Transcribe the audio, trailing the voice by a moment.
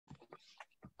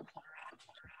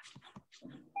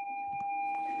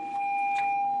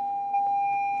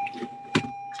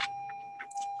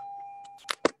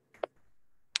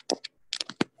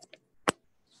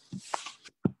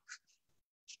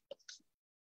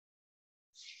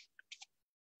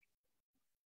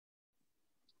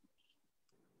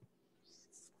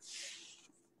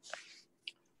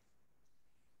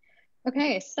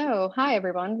Okay, so hi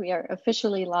everyone. We are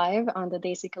officially live on the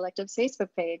Daisy Collective's Facebook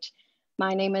page.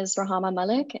 My name is Rahama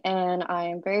Malik, and I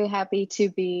am very happy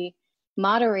to be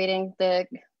moderating the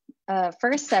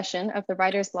first session of the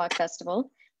Writer's Block Festival,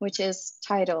 which is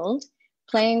titled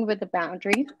Playing with the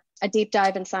Boundary, a deep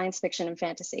dive in science fiction and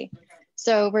fantasy.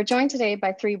 So we're joined today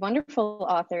by three wonderful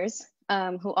authors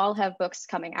who all have books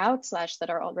coming out slash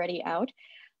that are already out.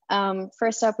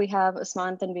 First up, we have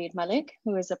Usman Tanveer Malik,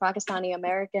 who is a Pakistani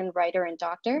American writer and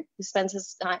doctor who spends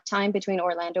his time between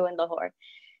Orlando and Lahore.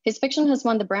 His fiction has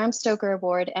won the Bram Stoker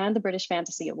Award and the British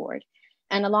Fantasy Award.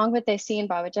 And along with Tehseen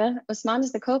Bawaja, Usman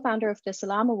is the co-founder of the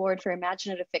Salam Award for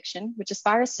Imaginative Fiction, which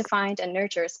aspires to find and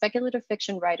nurture speculative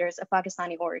fiction writers of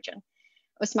Pakistani origin.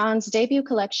 Usman's debut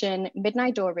collection,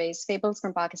 Midnight Doorways, Fables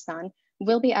from Pakistan,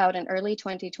 will be out in early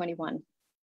 2021.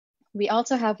 We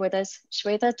also have with us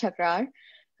Shweta Thakrar,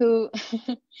 who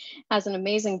has an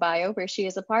amazing bio where she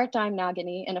is a part-time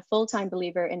Nagini and a full-time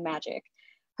believer in magic.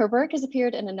 Her work has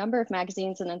appeared in a number of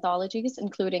magazines and anthologies,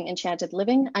 including Enchanted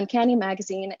Living, Uncanny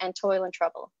Magazine, and Toil and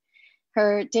Trouble.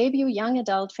 Her debut young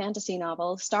adult fantasy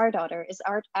novel, Star Daughter, is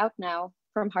out now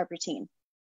from Harper Teen.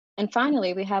 And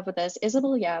finally, we have with us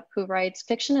Isabel Yap, who writes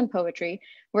fiction and poetry,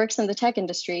 works in the tech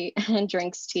industry, and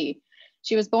drinks tea.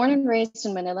 She was born and raised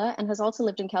in Manila and has also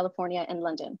lived in California and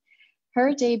London.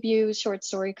 Her debut short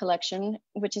story collection,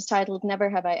 which is titled Never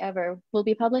Have I Ever, will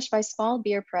be published by Small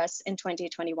Beer Press in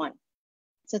 2021.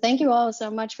 So thank you all so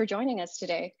much for joining us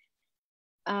today.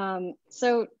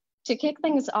 So to kick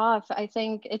things off, I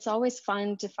think it's always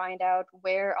fun to find out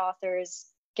where authors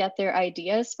get their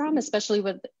ideas from, especially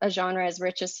with a genre as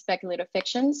rich as speculative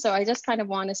fiction. So I just kind of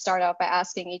want to start out by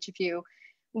asking each of you,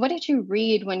 what did you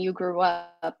read when you grew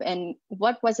up, and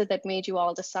what was it that made you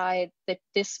all decide that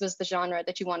this was the genre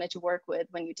that you wanted to work with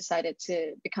when you decided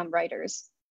to become writers?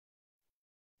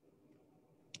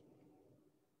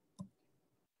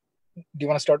 Do you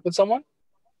want to start with someone?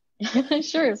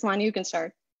 Sure, Usman, you can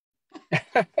start.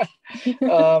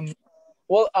 um,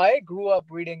 well, I grew up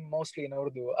reading mostly in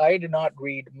Urdu. I did not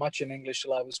read much in English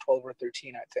till I was 12 or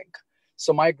 13, I think.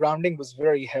 So my grounding was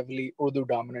very heavily Urdu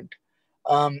dominant.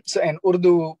 So in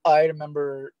Urdu, I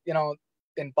remember,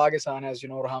 in Pakistan, as you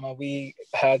know, Rahama, we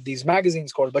had these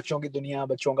magazines called Bachon Ki Duniya,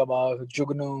 Bachon Ka Baag,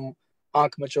 Jugnu,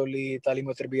 Aankh Macholi, Talim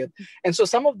wa Tarbiyat. And so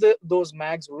some of those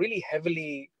mags were really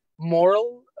heavily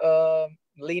moral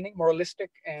leaning, moralistic,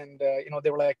 and,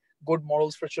 they were like good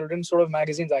morals for children sort of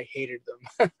magazines. I hated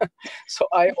them. So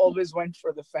I always went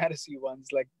for the fantasy ones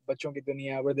like Bachon Ki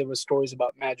Duniya, where there were stories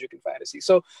about magic and fantasy.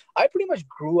 So I pretty much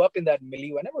grew up in that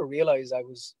milieu. I never realized I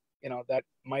was, that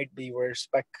might be where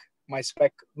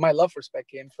my love for spec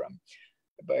came from.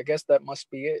 But I guess that must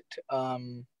be it.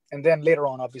 And then later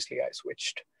on, obviously, I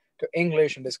switched to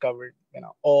English and discovered,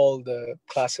 all the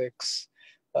classics,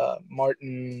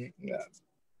 Martin,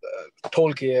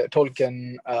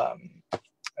 Tolkien,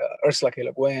 Ursula K.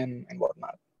 Le Guin, and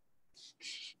whatnot.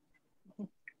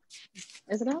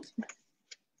 Isabel?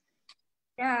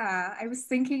 Yeah, I was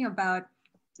thinking about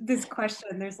this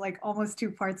question. There's like almost two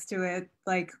parts to it.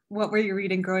 Like, what were you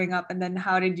reading growing up, and then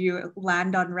how did you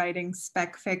land on writing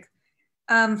spec fic?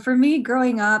 For me,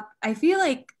 growing up, I feel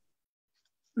like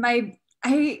my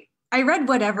I read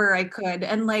whatever I could,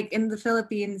 and like in the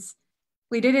Philippines,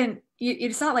 we didn't.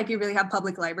 It's not like you really have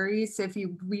public libraries. So if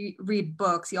you read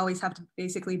books, you always have to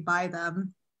basically buy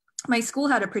them. My school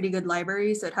had a pretty good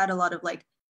library, so it had a lot of like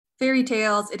fairy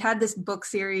tales. It had this book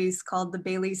series called the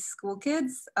Bailey's School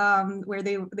Kids, where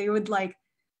they would like,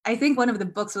 I think one of the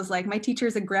books was like, My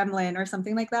Teacher's a Gremlin or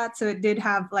something like that. So it did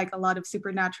have like a lot of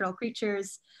supernatural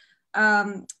creatures.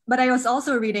 But I was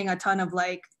also reading a ton of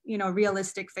like,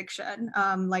 realistic fiction,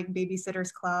 like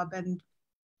Babysitter's Club and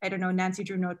I don't know, Nancy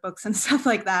Drew notebooks and stuff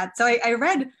like that. So I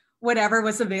read whatever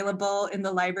was available in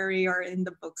the library or in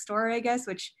the bookstore, I guess,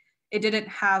 which it didn't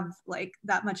have like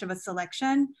that much of a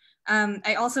selection.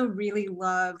 I also really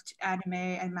loved anime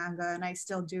and manga, and I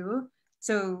still do.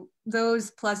 So those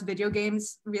plus video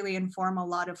games really inform a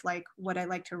lot of like what I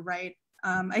like to write.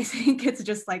 I think it's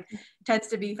just like tends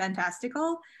to be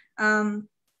fantastical.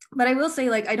 But I will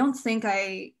say, like, I don't think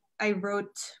I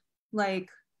wrote like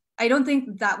I don't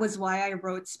think that was why I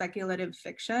wrote speculative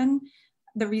fiction.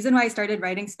 The reason why I started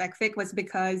writing spec fic was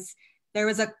because there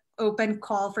was a open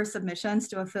call for submissions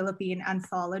to a Philippine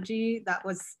anthology that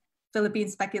was Philippine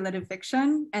speculative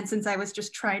fiction. And since I was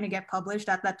just trying to get published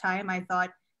at that time, I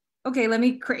thought, okay, let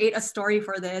me create a story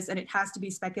for this, and it has to be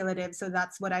speculative, so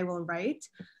that's what I will write.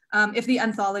 If the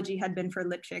anthology had been for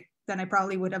litfic, then I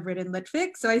probably would have written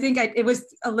litfic. So I think it was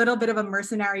a little bit of a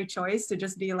mercenary choice to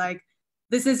just be like,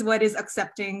 this is what is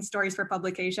accepting stories for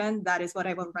publication. That is what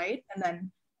I will write. And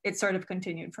then it sort of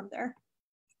continued from there.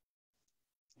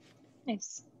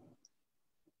 Nice.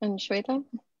 And Shweta?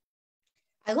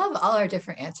 I love all our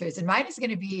different answers, and mine is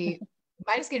going to be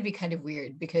kind of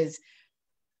weird because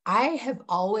I have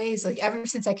always, like, ever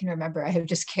since I can remember, I have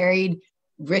just carried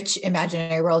rich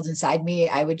imaginary worlds inside me.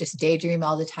 I would just daydream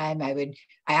all the time. I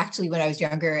actually, when I was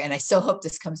younger, and I still hope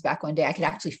this comes back one day, I could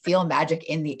actually feel magic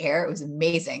in the air. It was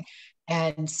amazing.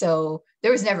 And so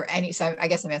there was never any, so I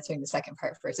guess I'm answering the second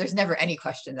part first. There's never any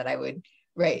question that I would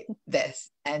write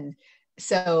this. And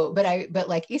so, but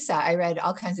like Isa, I read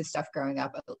all kinds of stuff growing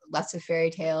up, lots of fairy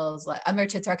tales, Amar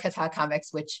Chitra Katha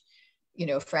comics, which, you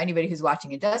know, for anybody who's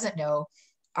watching and doesn't know,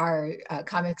 are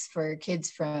comics for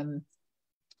kids from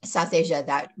South Asia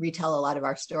that retell a lot of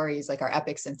our stories, like our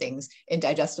epics and things, in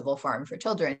digestible form for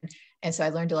children. And so I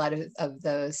learned a lot of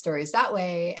the stories that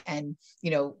way, and,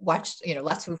 you know, watched, you know,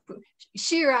 lots of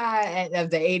She-Ra of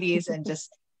the 80s and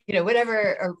just, you know,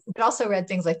 whatever, but also read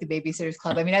things like the Babysitter's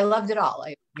Club. I mean, I loved it all.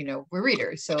 You know, we're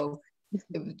readers, so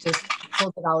it just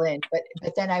pulled it all in.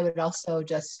 But then I would also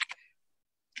just,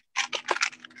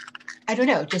 I don't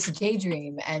know, just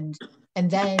daydream. And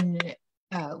then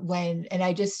when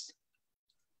I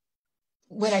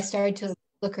started to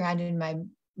look around in my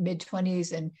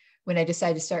mid-20s, and when I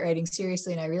decided to start writing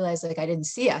seriously, and I realized, like, I didn't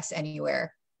see us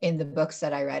anywhere in the books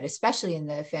that I read, especially in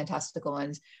the fantastical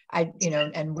ones.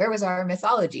 And where was our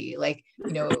mythology? Like,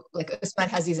 you know, like Usman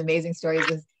has these amazing stories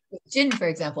with Jinn, for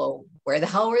example. Where the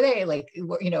hell were they? Like,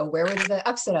 you know, where were the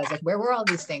Apsaras? Like, where were all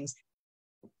these things?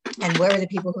 And where were the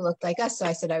people who looked like us? So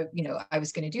I said, I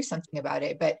was going to do something about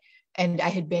it. And I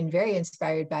had been very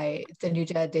inspired by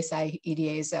Tanuja Desai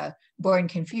Edie's Born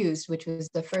Confused, which was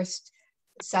the first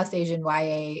South Asian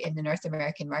YA in the North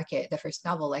American market, the first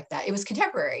novel like that. It was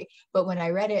contemporary, but when I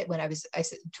read it, when I was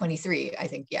 23, I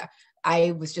think, yeah,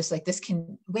 I was just like,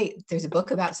 there's a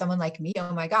book about someone like me,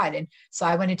 oh my God. And so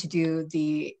I wanted to do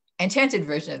the enchanted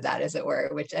version of that, as it were,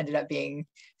 which ended up being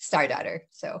Star Daughter.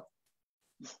 So.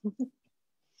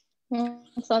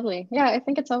 That's lovely. Yeah, I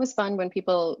think it's always fun when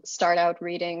people start out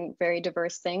reading very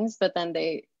diverse things, but then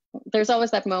there's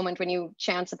always that moment when you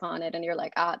chance upon it and you're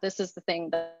like, this is the thing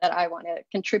that I want to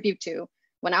contribute to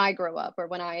when I grow up, or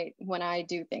when I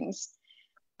do things.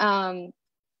 And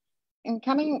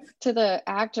coming to the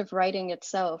act of writing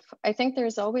itself, I think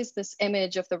there's always this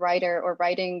image of the writer or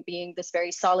writing being this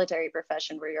very solitary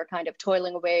profession where you're kind of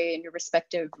toiling away in your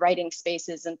respective writing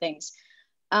spaces and things.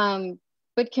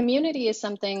 But community is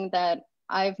something that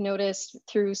I've noticed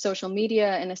through social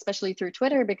media, and especially through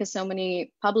Twitter, because so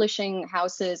many publishing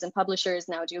houses and publishers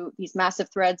now do these massive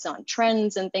threads on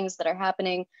trends and things that are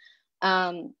happening.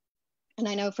 And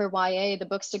I know for YA, the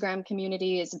Bookstagram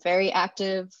community is very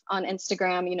active on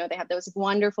Instagram. You know, they have those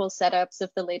wonderful setups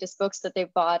of the latest books that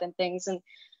they've bought and things. And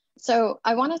so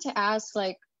I wanted to ask,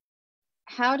 like,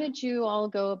 how did you all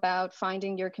go about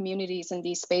finding your communities in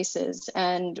these spaces?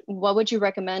 And what would you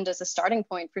recommend as a starting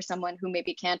point for someone who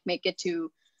maybe can't make it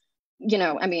to, you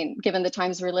know, I mean, given the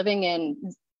times we're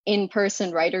living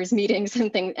in-person writers meetings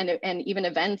and things, and even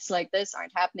events like this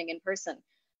aren't happening in person.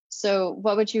 So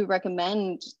what would you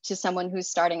recommend to someone who's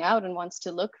starting out and wants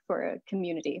to look for a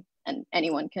community? And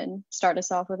anyone can start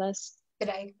us off with us. Could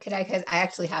I, because I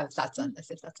actually have thoughts on this,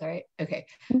 if that's all right. Okay.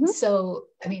 Mm-hmm. So,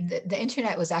 I mean, the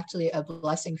internet was actually a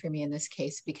blessing for me in this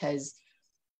case, because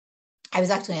I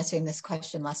was actually answering this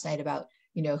question last night about,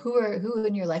 you know, who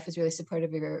in your life was really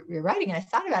supportive of your writing. And I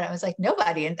thought about it, I was like,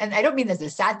 nobody. And I don't mean that's a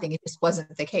sad thing. It just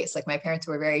wasn't the case. Like, my parents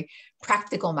were very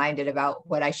practical minded about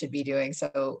what I should be doing.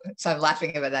 So I'm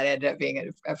laughing about that. I ended up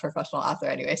being a professional author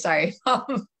anyway, sorry.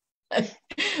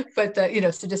 But you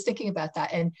know, so just thinking about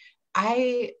that. And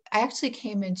I actually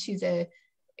came into the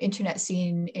internet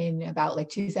scene in about like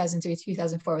 2003,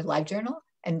 2004 with LiveJournal.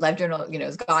 And LiveJournal, you know,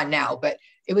 is gone now, but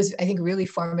it was, I think, really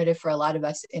formative for a lot of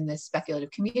us in this speculative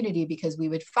community, because we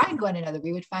would find one another.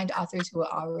 We would find authors who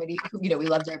you know, we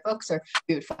loved their books, or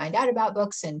we would find out about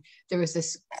books. And there was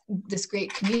this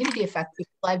great community effect.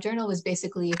 LiveJournal was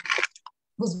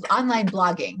online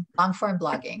blogging, long form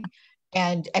blogging.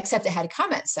 And except it had a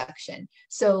comment section.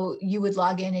 So you would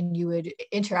log in and you would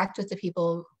interact with the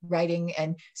people writing.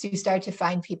 And so you start to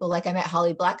find people, like I met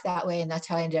Holly Black that way. And that's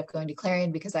how I ended up going to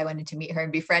Clarion, because I wanted to meet her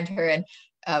and befriend her. And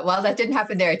while that didn't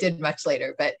happen there, it did much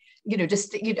later. But, you know,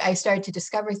 I started to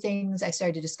discover things. I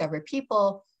started to discover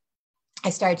people. I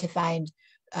started to find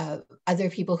other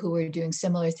people who were doing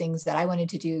similar things that I wanted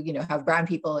to do, you know, have brown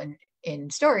people in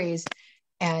stories.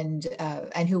 And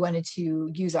who wanted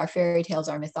to use our fairy tales,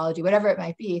 our mythology, whatever it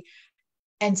might be.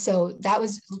 And so that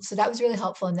was really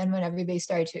helpful. And then when everybody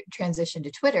started to transition to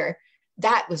Twitter,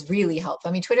 that was really helpful.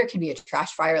 I mean, Twitter can be a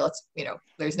trash fire.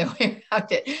 There's no way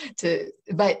around it.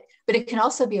 But it can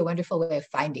also be a wonderful way of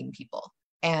finding people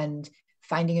and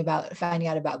finding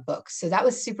out about books. So that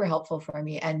was super helpful for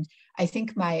me. And I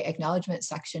think my acknowledgement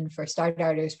section for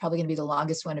StartArter is probably going to be the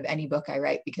longest one of any book I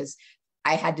write, because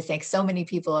I had to thank so many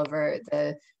people over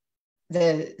the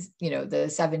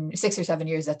 6 or 7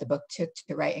 years that the book took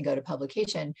to write and go to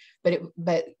publication. But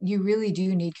you really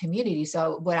do need community.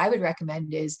 So what I would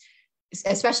recommend is,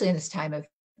 especially in this time of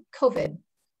COVID,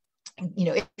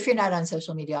 if you're not on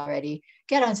social media already,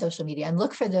 get on social media and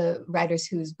look for the writers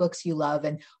whose books you love,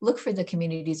 and look for the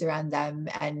communities around them,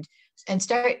 and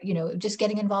start, just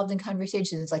getting involved in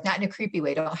conversations, like not in a creepy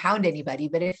way, don't hound anybody,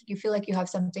 but if you feel like you have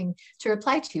something to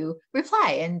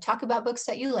reply and talk about books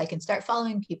that you like, and start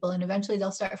following people, and eventually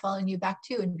they'll start following you back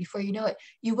too. And before you know it,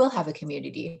 you will have a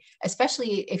community.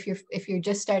 Especially if you're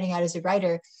just starting out as a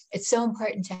writer, it's so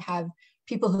important to have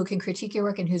people who can critique your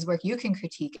work and whose work you can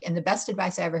critique. And the best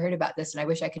advice I ever heard about this, and I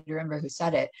wish I could remember who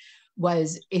said it,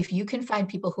 was if you can find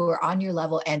people who are on your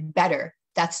level and better,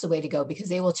 that's the way to go, because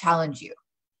they will challenge you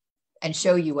and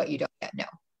show you what you don't yet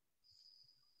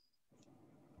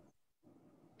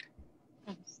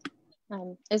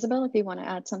know. Isabel, if you want to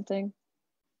add something.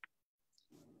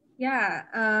 Yeah,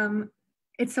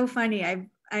 it's so funny.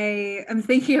 I am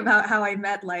thinking about how I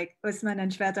met like Usman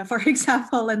and Shweta, for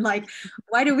example, and like,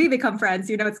 why do we become friends?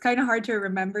 It's kind of hard to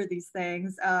remember these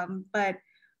things. But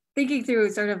thinking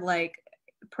through sort of like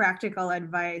practical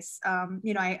advice,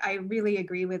 I really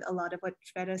agree with a lot of what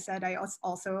Shweta said. I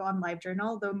also on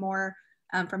LiveJournal, though more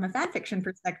from a fan fiction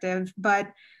perspective.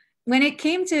 But when it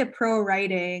came to pro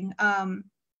writing, I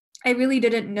really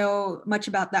didn't know much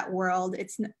about that world.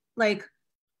 It's like,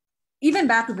 even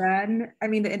back then, I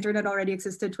mean, the internet already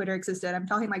existed, Twitter existed. I'm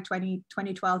talking like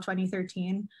 2012,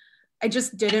 2013. It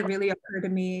just didn't really occur to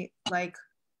me like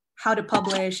how to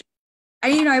publish.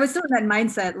 I was still in that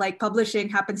mindset, like publishing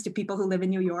happens to people who live in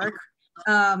New York.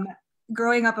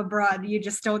 Growing up abroad, you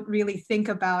just don't really think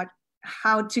about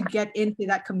how to get into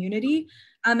that community.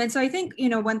 And so I think,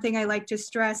 one thing I like to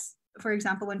stress, for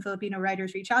example, when Filipino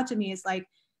writers reach out to me, is like,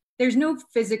 there's no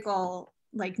physical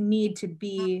like need to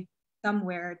be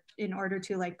somewhere in order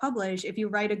to like publish. If you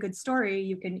write a good story,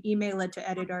 you can email it to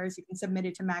editors, you can submit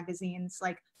it to magazines,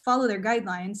 like follow their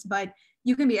guidelines, but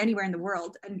you can be anywhere in the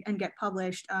world and get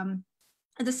published. And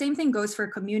the same thing goes for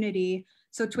community.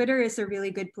 So Twitter is a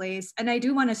really good place. And I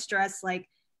do want to stress, like,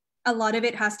 a lot of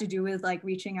it has to do with like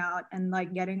reaching out and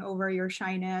like getting over your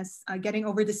shyness, getting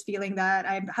over this feeling that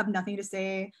I have nothing to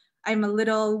say. I'm a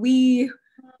little wee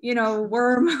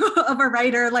worm of a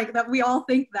writer, like that. We all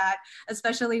think that,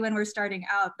 especially when we're starting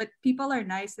out, but people are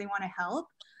nice, they want to help.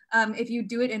 If you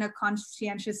do it in a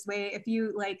conscientious way, if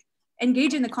you like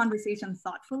engage in the conversation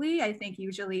thoughtfully, I think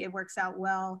usually it works out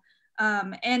well.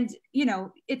 And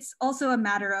it's also a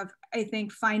matter of, I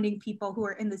think, finding people who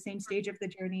are in the same stage of the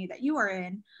journey that you are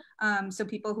in. So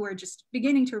people who are just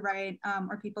beginning to write,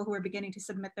 or people who are beginning to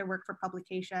submit their work for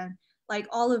publication, like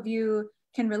all of you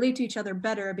can relate to each other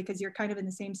better because you're kind of in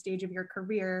the same stage of your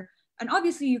career. And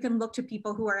obviously you can look to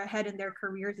people who are ahead in their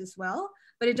careers as well,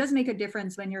 but it does make a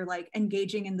difference when you're like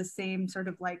engaging in the same sort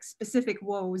of like specific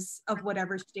woes of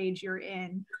whatever stage you're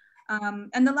in.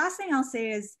 And the last thing I'll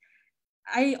say is,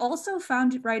 I also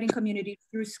found writing community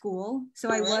through school. So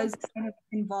I was kind of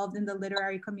involved in the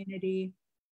literary community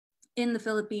in the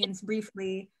Philippines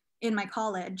briefly in my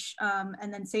college.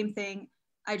 And then same thing,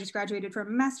 I just graduated from a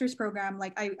master's program.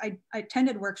 Like I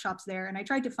attended workshops there, and I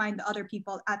tried to find the other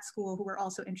people at school who were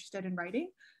also interested in writing.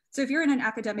 So if you're in an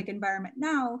academic environment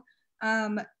now,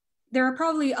 there are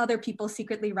probably other people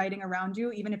secretly writing around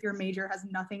you, even if your major has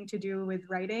nothing to do with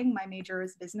writing. My major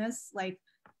is business. Like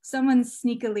someone's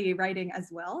sneakily writing as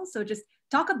well. So just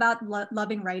talk about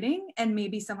loving writing, and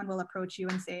maybe someone will approach you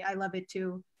and say, I love it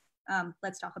too.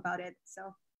 Let's talk about it.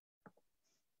 So.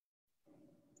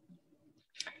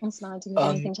 Usman, do you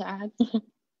have anything to add?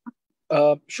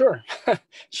 Sure.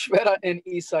 Shweta and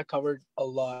Isa covered a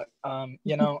lot,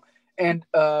 and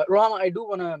Rama, I do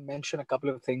want to mention a couple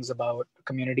of things about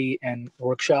community and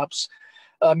workshops.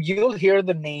 You'll hear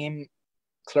the name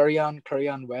Clarion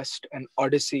West, and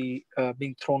Odyssey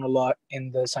being thrown a lot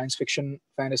in the science fiction,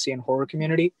 fantasy, and horror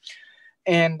community.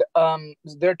 And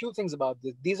there are two things about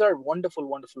this. These are wonderful,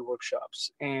 wonderful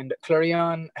workshops. And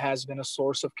Clarion has been a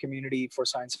source of community for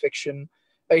science fiction.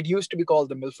 It used to be called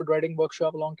the Milford Writing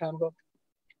Workshop a long time ago.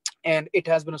 And it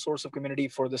has been a source of community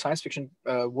for the science fiction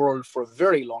world for a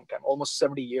very long time, almost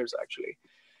 70 years, actually.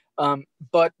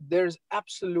 But there's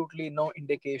absolutely no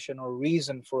indication or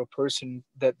reason for a person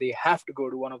that they have to go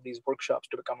to one of these workshops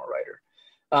to become a writer.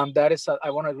 That is, I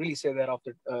want to really say that off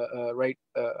the right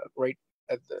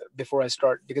before I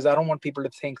start, because I don't want people to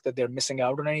think that they're missing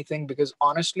out on anything. Because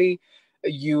honestly,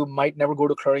 you might never go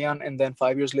to Clarion, and then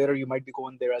 5 years later, you might be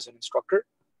going there as an instructor,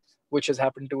 which has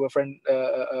happened to a friend,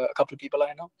 a couple of people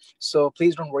I know. So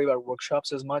please don't worry about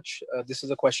workshops as much. This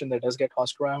is a question that does get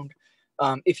tossed around.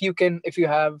 If you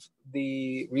have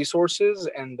the resources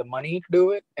and the money to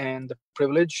do it and the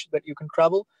privilege that you can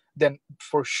travel, then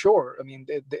for sure, I mean,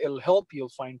 it'll help. You'll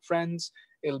find friends.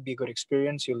 It'll be a good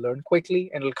experience. You'll learn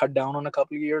quickly, and it'll cut down on a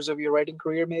couple of years of your writing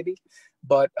career, maybe.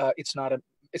 But it's not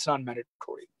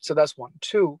mandatory. So that's one.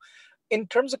 Two, in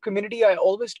terms of community, I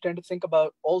always tend to think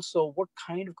about also what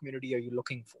kind of community are you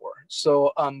looking for?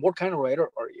 So, what kind of writer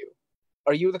are you?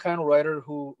 Are you the kind of writer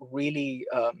who really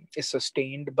is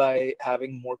sustained by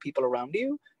having more people around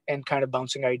you and kind of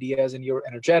bouncing ideas, and you're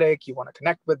energetic, you want to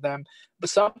connect with them? But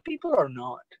some people are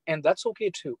not, and that's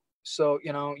okay too. So,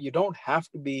 you don't have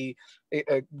to be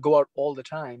go out all the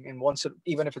time. And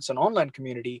even if it's an online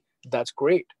community, that's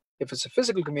great. If it's a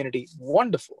physical community,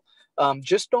 wonderful.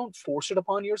 Just don't force it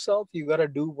upon yourself. You got to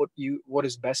do what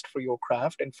is best for your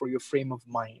craft and for your frame of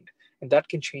mind, and that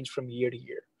can change from year to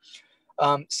year.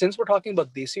 Since we're talking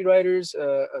about Desi writers,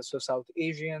 so South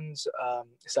Asians,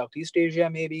 Southeast Asia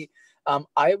maybe,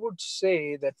 I would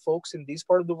say that folks in this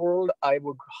part of the world, I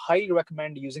would highly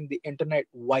recommend using the internet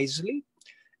wisely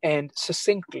and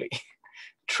succinctly.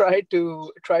 Try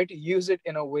to use it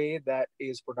in a way that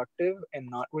is productive and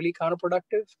not really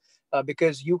counterproductive,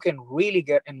 because you can really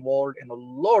get involved in a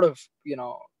lot of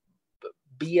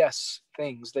BS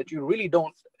things that you really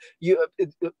don't.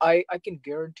 I can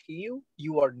guarantee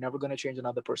you are never going to change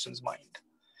another person's mind.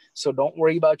 So don't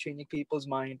worry about changing people's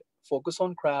mind. Focus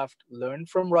on craft, learn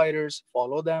from writers,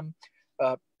 follow them,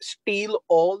 steal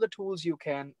all the tools you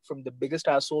can from the biggest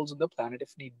assholes on the planet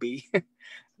if need be,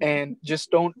 and just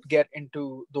don't get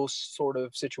into those sort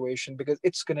of situations, because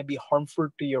it's going to be harmful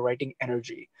to your writing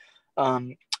energy.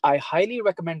 I highly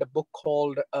recommend a book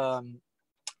called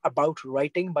About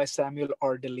Writing by Samuel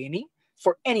R. Delaney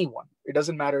for anyone. It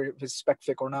doesn't matter if it's spec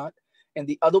fic or not. And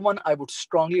the other one I would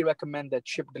strongly recommend that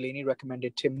Chip Delaney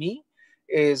recommended to me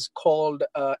is called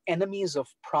Enemies of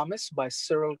Promise by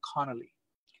Cyril Connolly.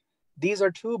 These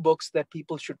are two books that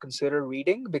people should consider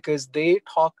reading, because they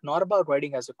talk not about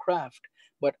writing as a craft,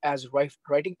 but as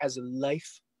writing as a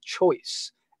life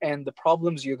choice and the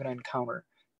problems you're going to encounter.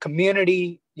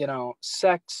 Community,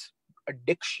 sex,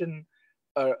 addiction,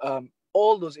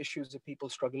 all those issues that people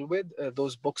struggle with,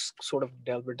 those books sort of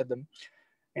delve into them.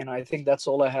 And I think that's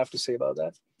all I have to say about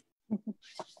that.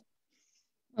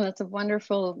 Well, that's a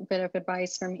wonderful bit of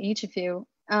advice from each of you.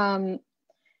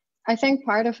 I think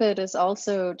part of it is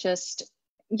also just,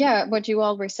 what you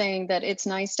all were saying, that it's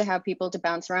nice to have people to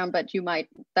bounce around, but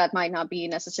that might not be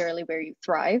necessarily where you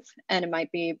thrive. And it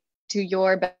might be to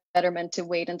your betterment to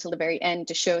wait until the very end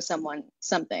to show someone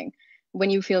something when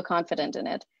you feel confident in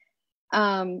it.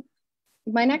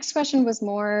 My next question was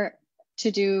more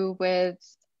to do with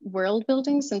world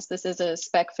building, since this is a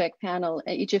spec fic panel.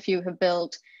 Each of you have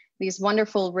built these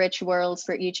wonderful, rich worlds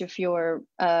for each of your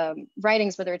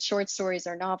writings, whether it's short stories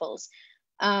or novels.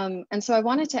 And so I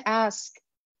wanted to ask,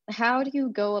 how do you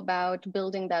go about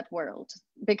building that world?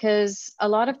 Because a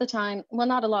lot of the time, well,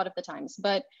 not a lot of the times,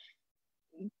 but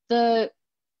the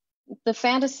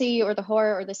fantasy or the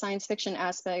horror or the science fiction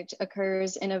aspect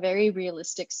occurs in a very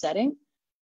realistic setting.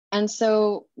 And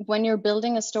so when you're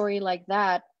building a story like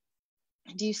that,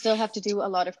 do you still have to do a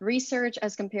lot of research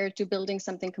as compared to building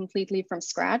something completely from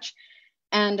scratch?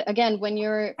 And again, when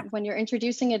you're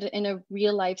introducing it in a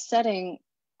real life setting,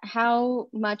 how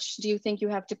much do you think you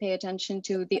have to pay attention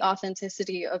to the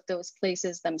authenticity of those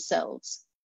places themselves?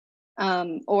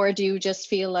 Or do you just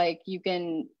feel like you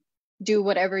can do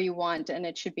whatever you want and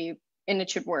it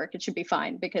should work, it should be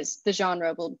fine, because the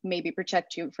genre will maybe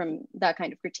protect you from that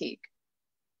kind of critique?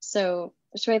 So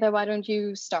Shweta, why don't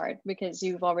you start, because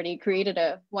you've already created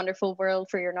a wonderful world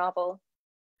for your novel.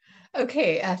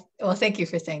 Okay, well, thank you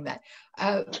for saying that.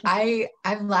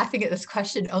 I'm laughing at this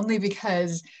question only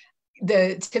because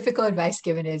the typical advice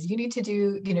given is you need to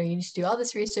do all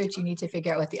this research, you need to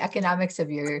figure out what the economics of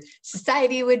your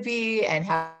society would be and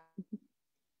how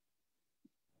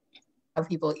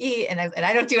people eat, and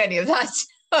I don't do any of that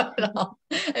at all.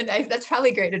 And that's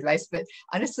probably great advice, but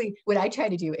honestly, what I try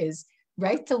to do is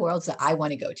write the worlds that I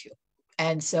want to go to.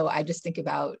 And so I just think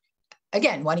about,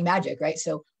 again, wanting magic, right?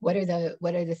 So what are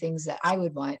the things that I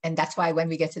would want? And that's why when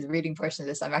we get to the reading portion of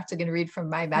this, I'm actually going to read from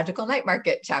my Magical Night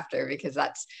Market chapter, because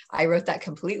I wrote that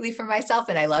completely for myself,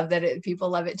 and I love that people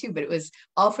love it too. But it was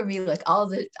all for me, like all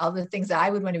the things that I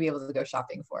would want to be able to go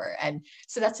shopping for. And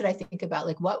so that's what I think about,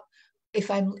 like, what if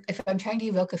I'm trying to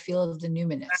evoke a feel of the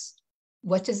numinous,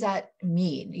 what does that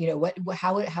mean? You know,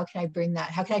 how can I bring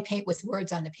that? How can I paint with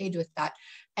words on the page with that?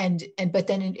 But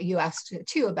then you asked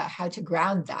too about how to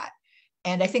ground that.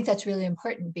 And I think that's really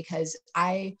important because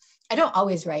I don't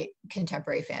always write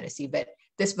contemporary fantasy, but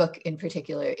this book in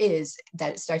particular is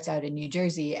that it starts out in New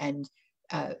Jersey and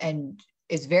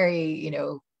is very, you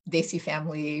know, Desi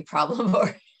family problem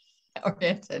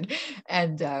oriented.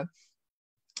 And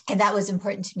that was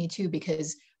important to me too,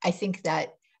 because I think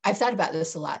that I've thought about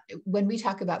this a lot. When we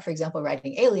talk about, for example,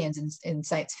 writing aliens in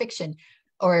science fiction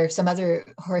or some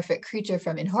other horrific creature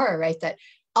from in horror, right? That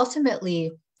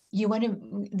ultimately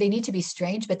they need to be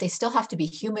strange, but they still have to be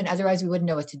human. Otherwise we wouldn't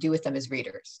know what to do with them as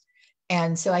readers.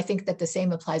 And so I think that the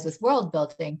same applies with world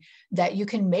building, that you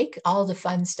can make all the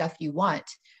fun stuff you want,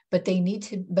 but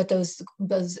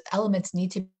those elements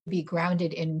need to be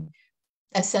grounded in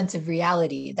a sense of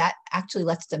reality that actually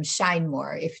lets them shine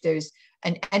more if there's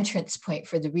an entrance point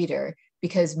for the reader.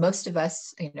 Because most of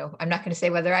us, you know, I'm not going to say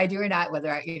whether I do or not,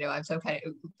 whether I, you know, I'm some kind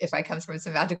of, if I come from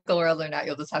some magical world or not,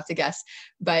 you'll just have to guess.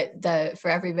 But for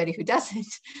everybody who doesn't,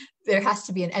 there has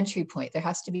to be an entry point. There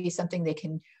has to be something they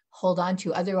can hold on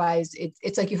to. Otherwise,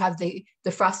 it's like you have the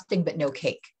frosting but no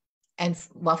cake. And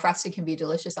while frosting can be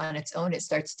delicious on its own, it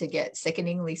starts to get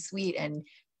sickeningly sweet and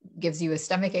gives you a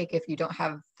stomachache if you don't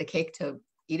have the cake to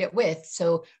eat it with.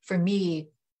 So for me,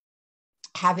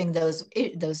 having those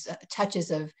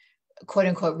touches of quote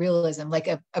unquote realism, like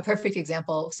a perfect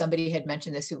example, somebody had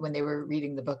mentioned this when they were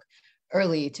reading the book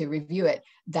early to review it,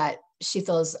 that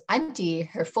Sheetal's auntie,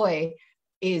 her foy,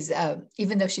 is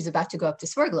even though she's about to go up to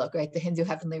Swarglok, right, the Hindu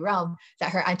heavenly realm,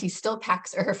 that her auntie still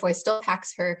packs, or her foy still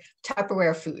packs her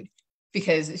Tupperware food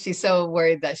because she's so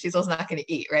worried that Sheetal's not going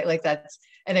to eat, right? Like that's,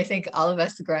 and I think all of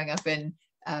us growing up in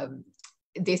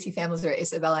Desi families, or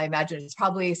Isabella, I imagine it's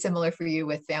probably similar for you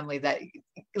with family, that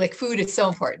like food is so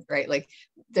important, right? Like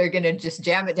they're going to just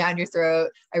jam it down your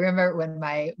throat. I remember when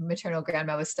my maternal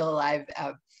grandma was still alive,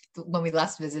 when we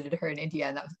last visited her in India,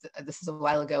 and this is a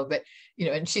while ago, but you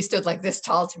know, and she stood like this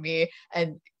tall to me,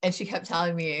 and she kept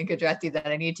telling me in Gujarati that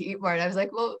I need to eat more, and I was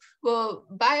like, well,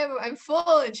 bye, I'm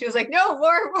full, and she was like, no,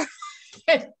 more.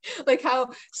 Like how,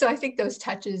 so I think those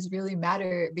touches really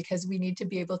matter because we need to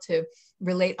be able to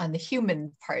relate on the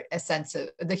human part, a sense of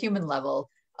the human level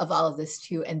of all of this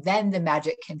too, and then the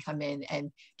magic can come in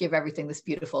and give everything this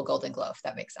beautiful golden glow, if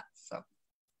that makes sense. So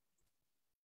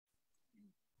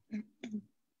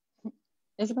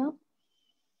Isabel?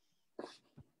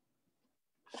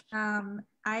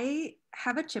 I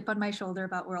have a chip on my shoulder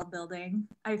about world building.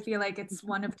 I feel like it's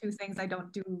one of two things I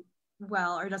don't do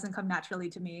well or doesn't come naturally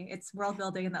to me. It's world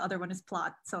building and the other one is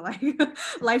plot. So like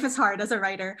life is hard as a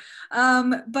writer.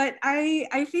 But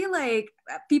I feel like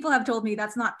people have told me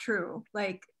that's not true.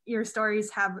 Like your stories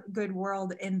have good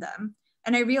world in them.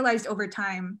 And I realized over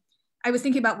time, I was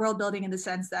thinking about world building in the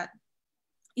sense that,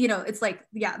 you know, it's like,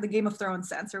 yeah, the Game of Thrones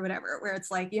sense or whatever, where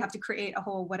it's like you have to create a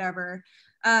whole whatever.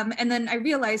 And then I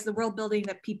realized the world building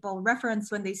that people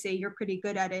reference when they say you're pretty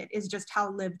good at it is just how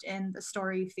lived in the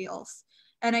story feels.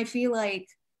 And I feel like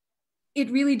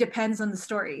it really depends on the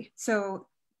story. So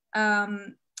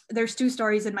there's two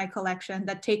stories in my collection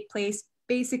that take place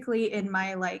basically in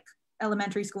my like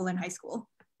elementary school and high school,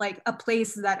 like a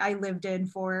place that I lived in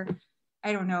for,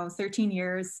 I don't know, 13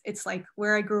 years. It's like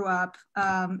where I grew up.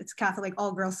 It's Catholic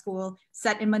all-girls school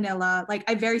set in Manila. Like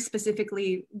I very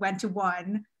specifically went to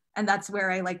one, and that's where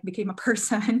I like became a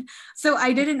person. So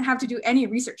I didn't have to do any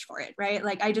research for it, right?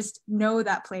 Like I just know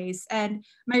that place. And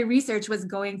my research was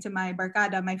going to my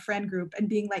barkada, my friend group, and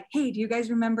being like, hey, do you guys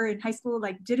remember in high school,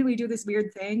 like, didn't we do this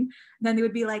weird thing? And then they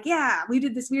would be like, yeah, we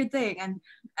did this weird thing.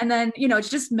 And then, you know, it's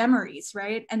just memories,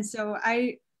 right? And so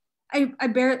I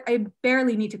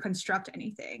barely need to construct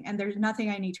anything, and there's nothing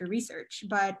I need to research.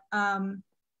 But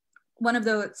one of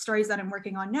the stories that I'm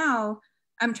working on now,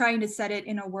 I'm trying to set it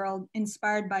in a world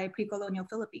inspired by pre-colonial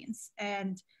Philippines.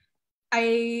 And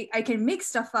I can make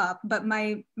stuff up, but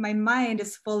my mind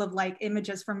is full of like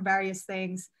images from various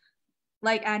things,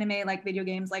 like anime, like video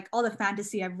games, like all the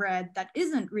fantasy I've read that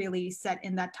isn't really set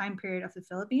in that time period of the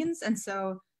Philippines. And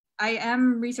so I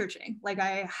am researching. Like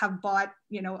I have bought,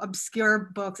 you know,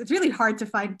 obscure books. It's really hard to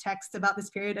find text about this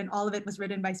period, and all of it was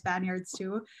written by Spaniards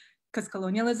too, because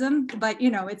colonialism. But you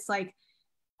know, it's like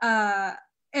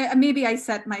maybe I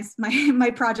set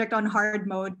my project on hard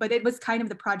mode, but it was kind of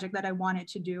the project that I wanted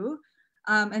to do.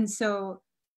 And so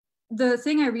the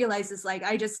thing I realized is like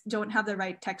I just don't have the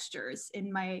right textures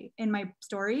in my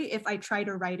story if I try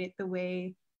to write it the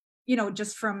way, you know,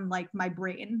 just from like my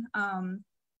brain.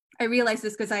 I realized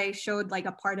this because I showed like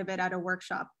a part of it at a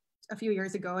workshop a few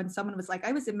years ago, and someone was like,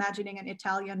 I was imagining an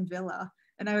Italian villa.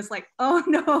 And I was like, oh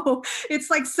no, it's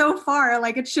like so far,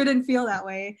 like it shouldn't feel that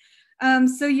way.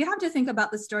 So you have to think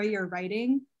about the story you're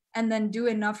writing and then do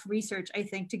enough research, I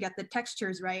think, to get the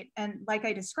textures right. And like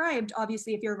I described,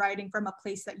 obviously, if you're writing from a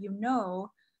place that you know,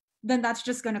 then that's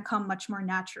just going to come much more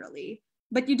naturally.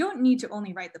 But you don't need to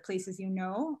only write the places you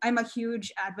know. I'm a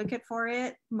huge advocate for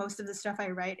it. Most of the stuff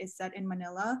I write is set in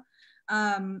Manila.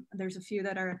 There's a few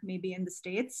that are maybe in the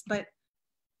States, but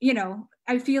you know,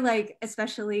 I feel like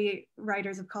especially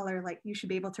writers of color, like you should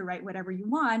be able to write whatever you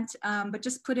want, but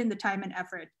just put in the time and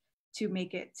effort to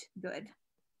make it good.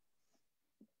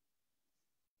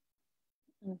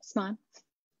 Sman?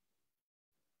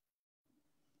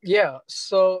 Yeah,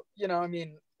 so, I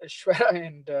mean, Shweta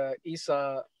and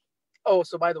Isa. Oh,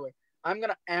 so by the way, I'm going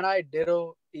to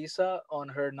anti-ditto Isa on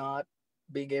her not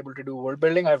being able to do word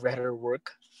building. I've read her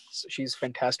work. So she's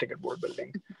fantastic at word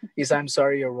building. Isa, I'm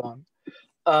sorry you're wrong.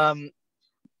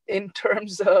 In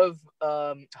terms of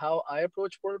how I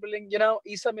approach word building,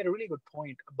 Isa made a really good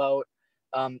point about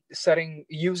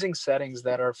using settings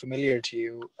that are familiar to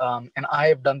you. And I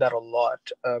have done that a lot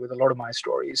with a lot of my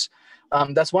stories.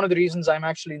 That's one of the reasons I'm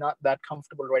actually not that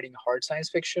comfortable writing hard science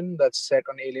fiction that's set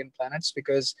on alien planets,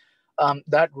 because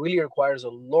that really requires a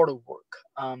lot of work.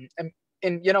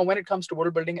 And when it comes to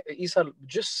world building, Isa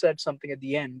just said something at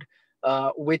the end,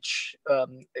 which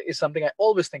is something I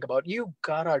always think about. You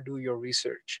gotta do your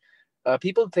research.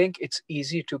 People think it's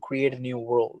easy to create a new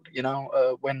world.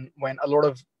 When a lot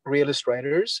of realist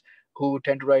writers who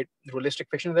tend to write realistic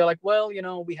fiction, they're like, well,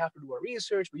 we have to do our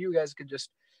research, but you guys can just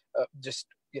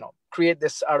create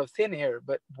this out of thin air.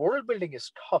 But world building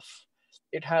is tough.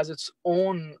 It has its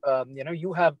own,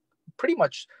 you have pretty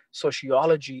much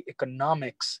sociology,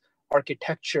 economics,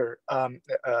 architecture,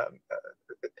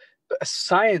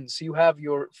 science, you have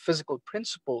your physical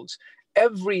principles.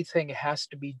 Everything has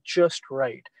to be just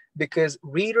right, because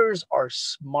readers are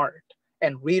smart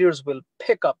and readers will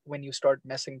pick up when you start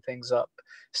messing things up.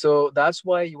 So that's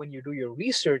why when you do your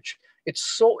research, it's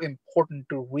so important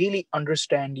to really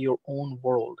understand your own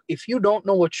world. If you don't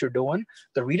know what you're doing,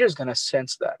 the reader's going to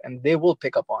sense that and they will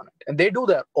pick up on it. And they do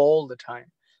that all the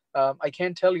time. I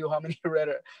can't tell you how many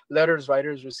letters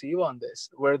writers receive on this,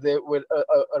 where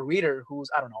a reader who's,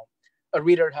 I don't know, a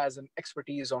reader has an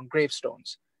expertise on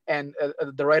gravestones, and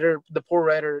the poor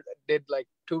writer did like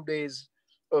 2 days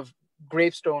of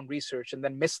gravestone research and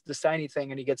then missed this tiny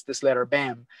thing, and he gets this letter,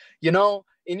 bam.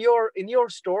 In your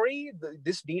story,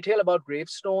 this detail about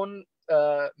gravestone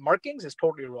markings is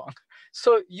totally wrong.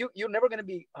 So you're never going to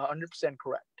be 100%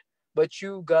 correct. But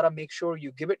you gotta make sure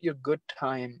you give it your good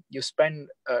time. You spend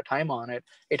time on it.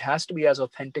 It has to be as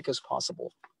authentic as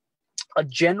possible. A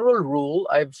general rule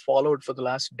I've followed for the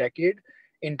last decade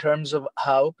in terms of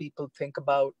how people think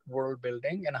about world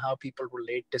building and how people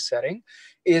relate to setting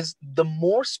is, the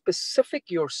more specific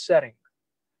your setting,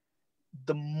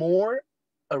 the more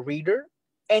a reader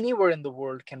anywhere in the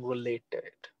world can relate to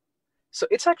it. So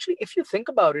it's actually, if you think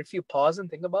about it, if you pause and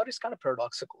think about it, it's kind of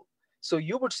paradoxical. So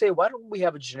you would say, why don't we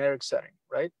have a generic setting,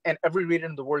 right? And every reader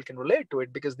in the world can relate to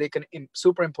it because they can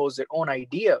superimpose their own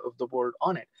idea of the world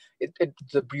on it.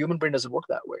 The human brain doesn't work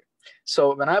that way.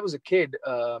 So when I was a kid,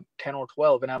 10 or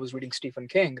 12, and I was reading Stephen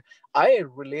King, I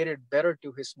related better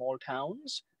to his small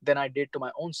towns than I did to my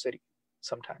own city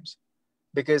sometimes,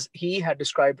 because he had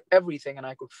described everything and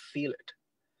I could feel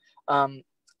it.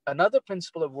 Another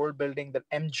principle of world building that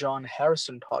M. John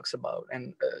Harrison talks about,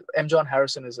 and M. John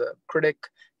Harrison is a critic.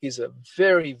 He's a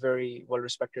very, very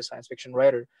well-respected science fiction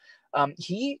writer.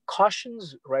 He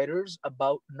cautions writers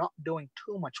about not doing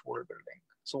too much world building.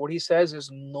 So what he says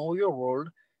is, know your world,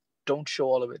 don't show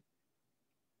all of it.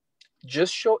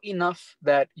 Just show enough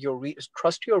that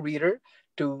trust your reader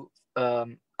to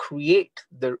create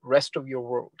the rest of your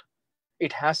world.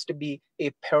 It has to be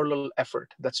a parallel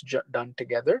effort that's done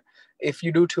together. If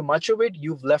you do too much of it,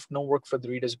 you've left no work for the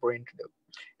reader's brain to do.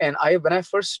 And when I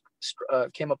first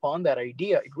came upon that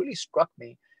idea, it really struck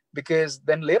me, because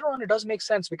then later on it does make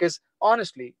sense. Because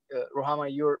honestly,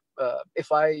 Rohama, you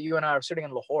and I are sitting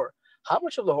in Lahore, how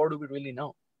much of Lahore do we really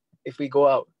know if we go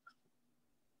out?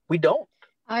 We don't.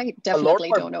 I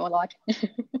definitely don't know a lot.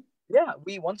 Yeah,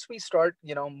 once we start,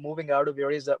 moving out of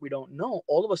areas that we don't know,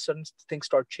 all of a sudden things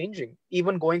start changing.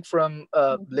 Even going from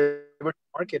Liberty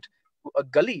Market to a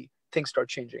gully, things start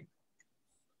changing.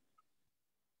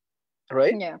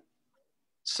 Right? Yeah.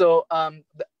 So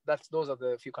those are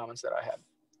the few comments that I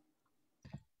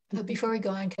had. Before we go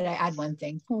on, could I add one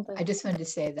thing? I just wanted to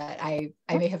say that I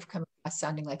may have come across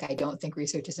sounding like I don't think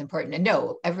research is important. And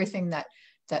no, everything that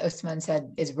Usman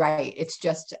said is right. It's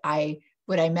just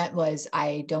what I meant was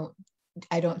I don't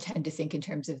tend to think in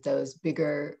terms of those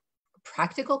bigger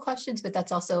practical questions, but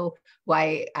that's also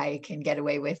why I can get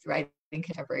away with writing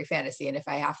contemporary fantasy. And if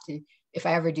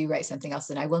I ever do write something else,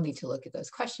 then I will need to look at those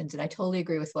questions. And I totally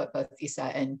agree with what both Isa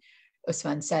and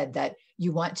Usman said, that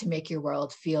you want to make your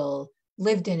world feel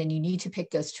lived in, and you need to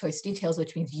pick those choice details,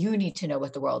 which means you need to know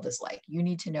what the world is like. You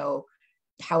need to know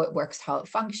how it works, how it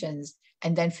functions,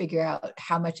 and then figure out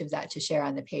how much of that to share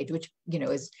on the page, which,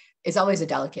 is always a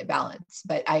delicate balance.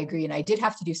 But I agree. And I did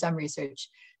have to do some research,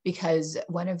 because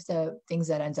one of the things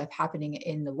that ends up happening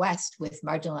in the West with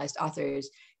marginalized authors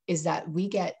is that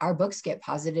our books get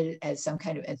posited as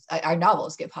our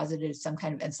novels get posited as some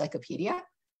kind of encyclopedia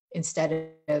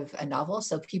instead of a novel.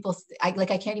 So I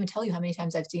can't even tell you how many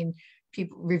times I've seen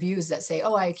reviews that say,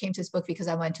 oh, I came to this book because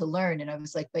I wanted to learn. And I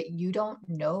was like, but you don't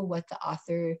know what the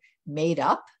author made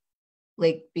up.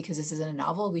 Because this isn't a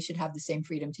novel, we should have the same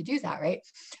freedom to do that, right?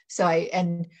 So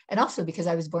and also because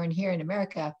I was born here in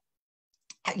America,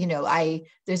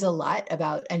 there's a lot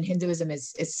about, and Hinduism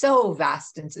is so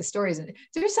vast, and the stories, and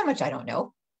there's so much I don't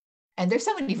know. And there's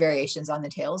so many variations on the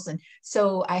tales. And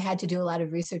so I had to do a lot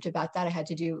of research about that. I had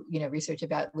to do, research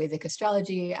about Vedic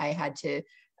astrology. I had to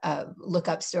look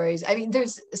up stories. I mean,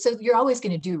 so you're always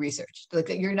going to do research.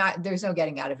 There's no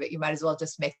getting out of it. You might as well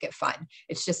just make it fun.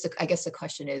 It's just, I guess the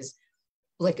question is,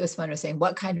 like Usman was saying,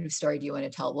 what kind of story do you want to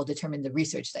tell will determine the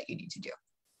research that you need to do.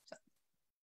 So.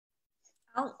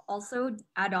 I'll also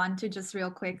add on to just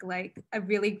real quick, like a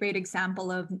really great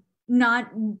example of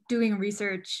not doing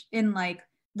research in like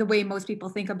the way most people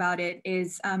think about it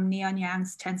is Neon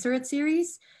Yang's Tensorit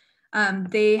series.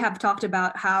 They have talked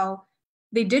about how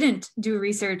they didn't do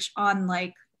research on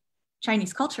like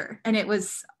Chinese culture, and it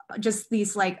was just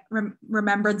these like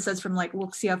remembrances from like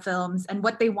wuxia films and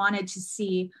what they wanted to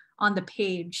see on the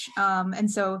page. And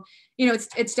so,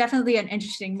 it's definitely an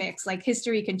interesting mix. Like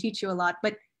history can teach you a lot,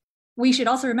 but we should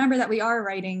also remember that we are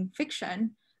writing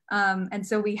fiction. And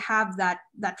so we have that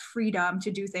freedom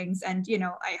to do things. And,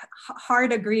 I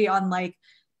hard agree on like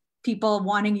people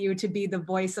wanting you to be the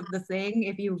voice of the thing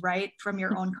if you write from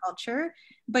your own culture,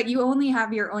 but you only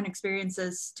have your own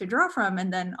experiences to draw from.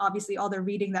 And then obviously all the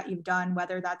reading that you've done,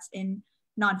 whether that's in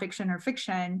nonfiction or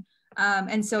fiction.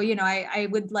 And so, I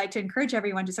would like to encourage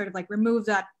everyone to sort of like remove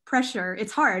that pressure.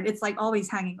 It's hard. It's like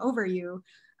always hanging over you.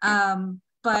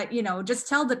 But, just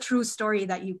tell the true story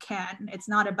that you can. It's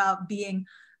not about being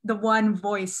the one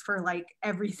voice for like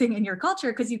everything in your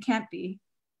culture, because you can't be.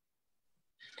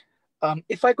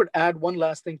 If I could add one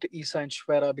last thing to Isa and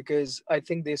Shweta, because I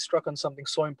think they struck on something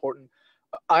so important.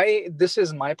 This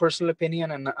is my personal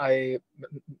opinion, and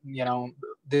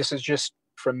this is just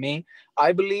from me.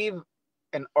 I believe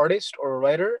an artist or a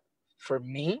writer, for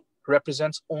me,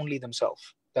 represents only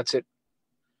themselves. That's it.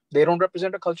 They don't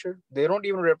represent a culture. They don't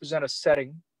even represent a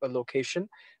setting, a location,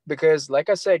 because like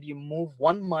I said, you move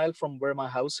 1 mile from where my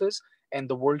house is and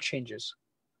the world changes.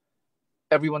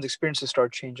 Everyone's experiences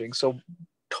start changing. So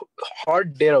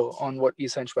hard ditto on what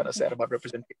Isa and Shweta said about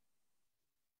representation.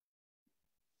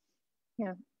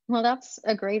 Yeah, well, that's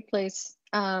a great place,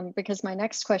 because my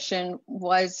next question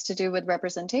was to do with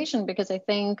representation, because I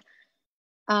think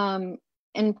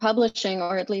in publishing,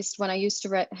 or at least when I used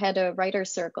to head a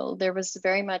writer's circle, there was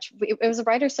very much, it was a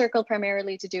writer's circle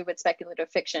primarily to do with speculative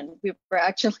fiction. We were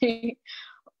actually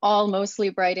all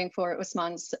mostly writing for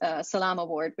Usman's Salam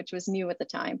Award, which was new at the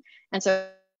time. And so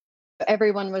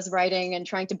everyone was writing and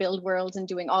trying to build worlds and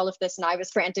doing all of this. And I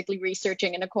was frantically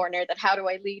researching in a corner that how do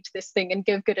I lead this thing and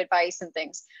give good advice and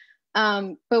things.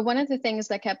 But one of the things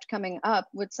that kept coming up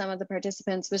with some of the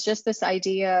participants was just this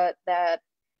idea that,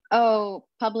 oh,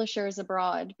 publishers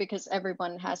abroad, because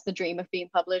everyone has the dream of being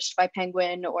published by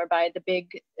Penguin or by the big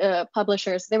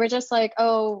publishers. They were just like,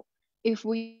 oh, if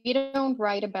we don't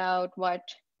write about what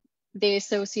they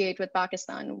associate with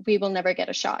Pakistan, we will never get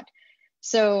a shot.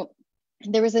 So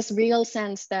there was this real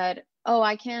sense that, oh,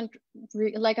 I can't,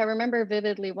 like I remember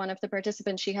vividly one of the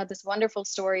participants, she had this wonderful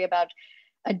story about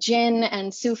a jinn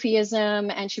and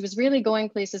Sufism, and she was really going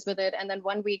places with it. And then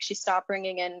one week she stopped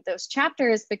bringing in those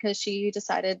chapters because she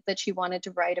decided that she wanted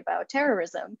to write about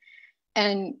terrorism.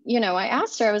 And, I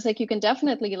asked her, I was like, you can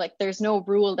definitely, like, there's no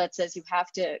rule that says you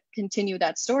have to continue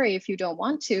that story if you don't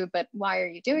want to, but why are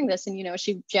you doing this? And,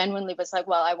 she genuinely was like,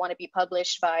 well, I want to be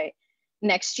published by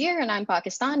next year and I'm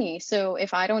Pakistani. So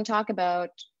if I don't talk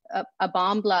about a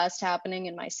bomb blast happening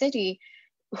in my city,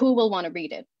 who will want to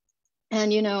read it?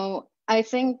 And, I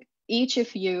think each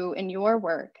of you in your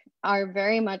work are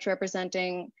very much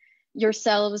representing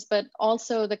yourselves, but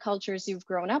also the cultures you've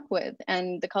grown up with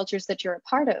and the cultures that you're a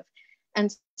part of.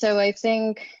 And so I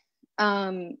think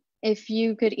if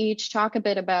you could each talk a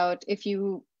bit about if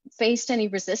you faced any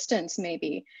resistance,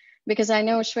 maybe, because I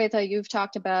know, Shweta, you've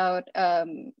talked about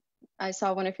I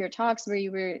saw one of your talks where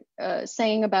you were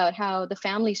saying about how the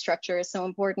family structure is so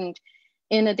important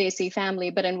in a Desi family,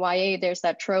 but in YA, there's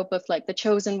that trope of like the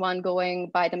chosen one going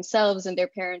by themselves and their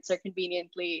parents are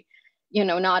conveniently,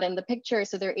 not in the picture.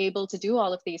 So they're able to do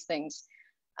all of these things.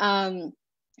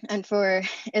 And for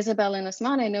Isabel and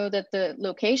Osman, I know that the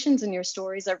locations in your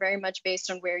stories are very much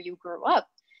based on where you grew up,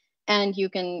 and you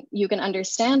can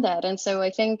understand that. And so I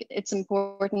think it's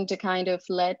important to kind of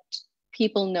let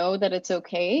people know that it's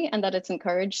okay and that it's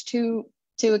encouraged to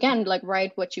again, like,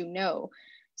 write what you know.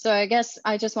 So I guess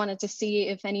I just wanted to see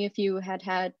if any of you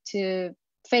had to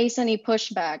face any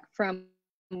pushback from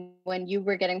when you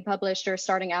were getting published or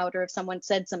starting out, or if someone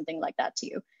said something like that to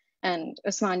you. And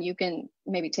Usman, you can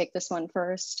maybe take this one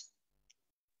first.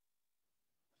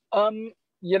 In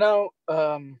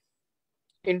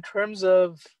terms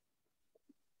of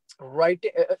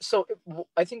writing, so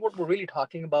I think what we're really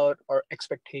talking about are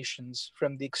expectations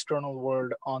from the external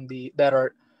world that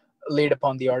are laid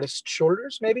upon the artist's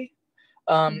shoulders, maybe.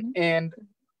 And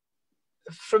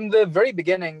from the very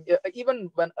beginning, even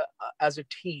when as a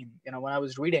teen, when I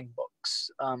was reading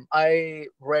books, I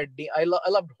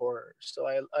loved horror, so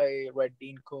I read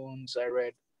Dean Koontz, I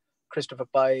read Christopher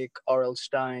Pike, R.L.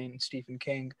 Stine, Stephen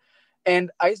King,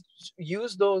 and I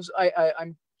use those.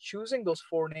 I'm choosing those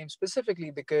four names specifically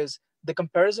because the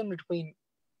comparison between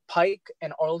Pike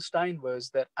and R.L. Stine was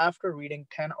that after reading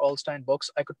 10 R.L. Stine books,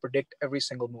 I could predict every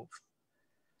single move.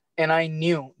 And I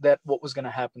knew that what was going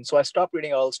to happen. So I stopped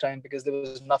reading R.L. Stine because there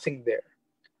was nothing there.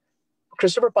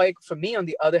 Christopher Pike, for me, on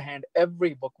the other hand,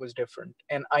 every book was different.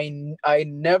 And I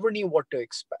never knew what to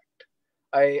expect.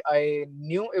 I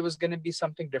knew it was going to be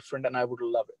something different and I would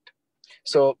love it.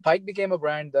 So Pike became a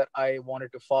brand that I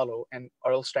wanted to follow, and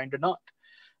R.L. Stine did not.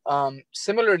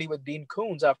 Similarly with Dean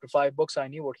Koontz, after 5 books, I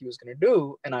knew what he was going to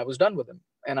do and I was done with him.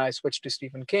 And I switched to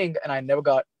Stephen King, and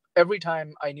every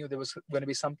time I knew there was going to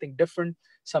be something different,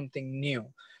 something new.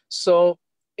 So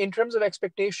in terms of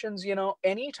expectations,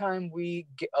 anytime we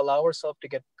allow ourselves to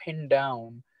get pinned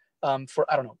down for,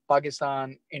 I don't know,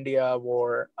 Pakistan, India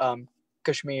war,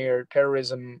 Kashmir,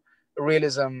 terrorism,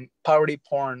 realism, poverty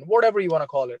porn, whatever you want to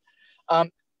call it,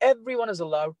 everyone is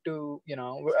allowed to,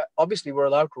 obviously we're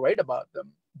allowed to write about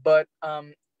them, but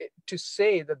to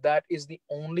say that is the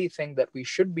only thing that we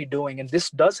should be doing, and this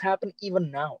does happen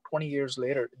even now, 20 years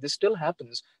later, this still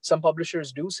happens. Some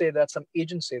publishers do say that, some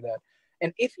agents say that.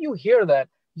 And if you hear that,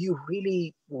 you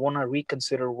really want to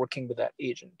reconsider working with that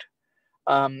agent.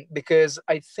 Because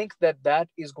I think that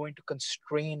is going to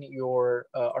constrain your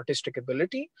artistic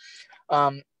ability.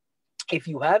 If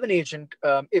you have an agent,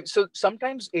 so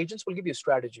sometimes agents will give you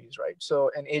strategies, right? So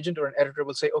an agent or an editor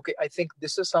will say, okay, I think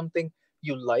this is something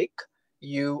you like.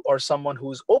 You are someone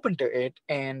who's open to it,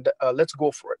 and let's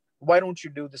go for it. Why don't you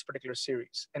do this particular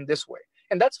series in this way?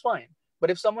 And that's fine.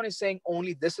 But if someone is saying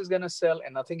only this is going to sell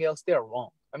and nothing else, they're wrong.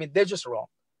 I mean, they're just wrong.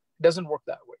 It doesn't work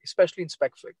that way, especially in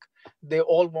spec flick. They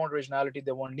all want originality.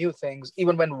 They want new things.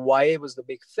 Even when YA was the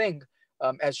big thing,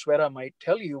 as Shweta might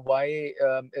tell you,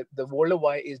 the world of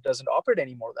YA doesn't operate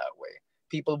anymore that way.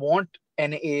 People want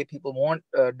NA, people want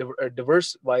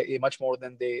diverse YA much more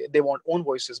than they want own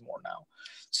voices more now.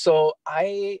 So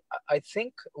I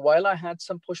think while I had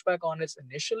some pushback on it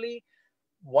initially,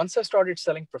 once I started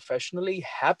selling professionally,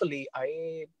 happily,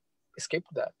 I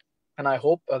escaped that. And I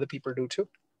hope other people do too.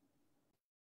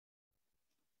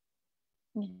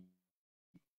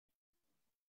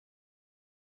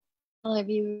 Have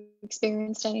you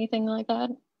experienced anything like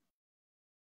that?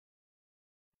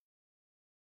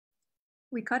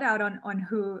 We cut out on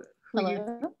who Hello?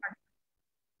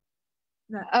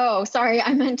 you. Oh, sorry,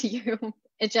 I meant you.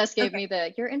 It just gave me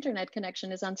your internet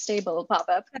connection is unstable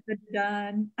pop-up.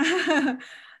 Done.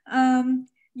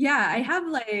 Yeah, I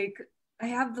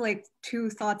have like 2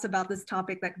 thoughts about this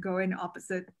topic that go in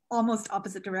almost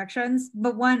opposite directions.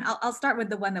 But one, I'll start with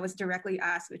the one that was directly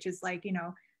asked, which is like,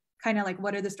 kind of like,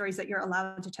 what are the stories that you're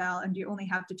allowed to tell? And you only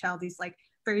have to tell these like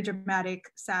very dramatic,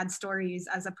 sad stories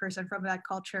as a person from that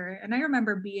culture. And I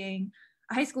remember being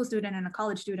a high school student and a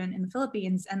college student in the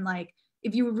Philippines. And like,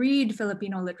 if you read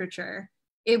Filipino literature,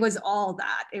 it was all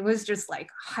that. It was just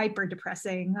like hyper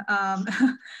depressing.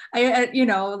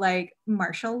 Like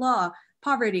martial law,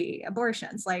 poverty,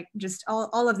 abortions, like just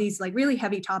all of these like really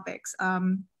heavy topics.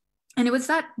 And it was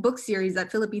that book series,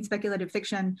 that Philippine speculative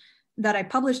fiction, that I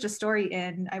published a story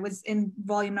in. I was in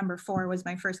volume number 4, was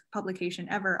my first publication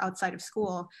ever outside of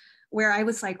school, where I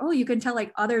was like, oh, you can tell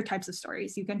like other types of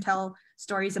stories. You can tell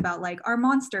stories about like our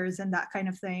monsters and that kind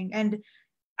of thing. And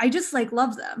I just like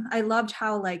loved them. I loved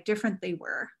how like different they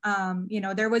were.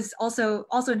 There was also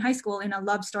in high school, in a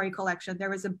love story collection, there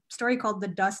was a story called The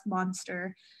Dust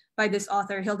Monster by this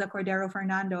author, Hilda Cordero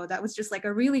Fernando, that was just like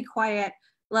a really quiet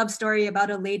love story about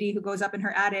a lady who goes up in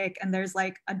her attic and there's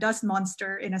like a dust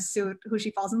monster in a suit who she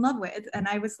falls in love with. And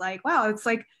I was like, wow, it's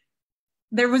like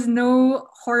there was no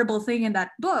horrible thing in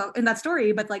that book, in that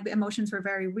story, but like the emotions were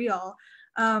very real.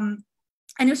 And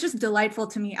it was just delightful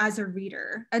to me as a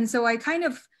reader. And so I kind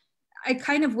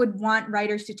of would want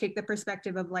writers to take the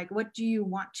perspective of like, what do you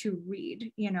want to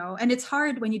read, you know? And it's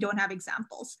hard when you don't have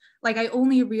examples. Like I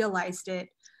only realized it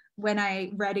when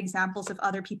I read examples of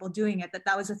other people doing it,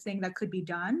 that was a thing that could be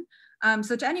done.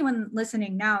 So to anyone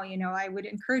listening now, you know, I would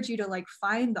encourage you to like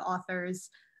find the authors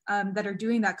that are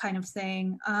doing that kind of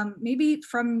thing, maybe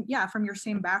from your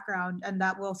same background, and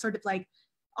that will sort of like,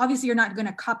 obviously you're not going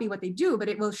to copy what they do, but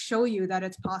it will show you that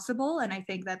it's possible. And I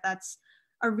think that that's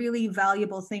a really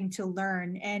valuable thing to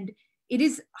learn. And it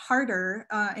is harder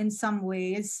in some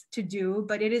ways to do,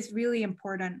 but it is really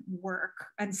important work.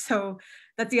 And so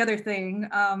that's the other thing.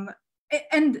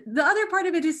 And the other part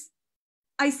of it is,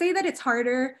 I say that it's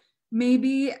harder,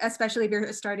 maybe, especially if you're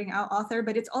a starting out author,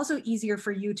 but it's also easier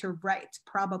for you to write,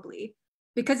 probably,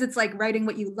 because it's like writing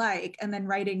what you like and then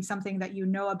writing something that you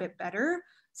know a bit better.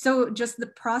 So just the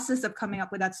process of coming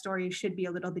up with that story should be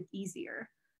a little bit easier.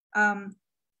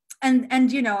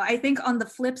 And you know, I think on the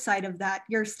flip side of that,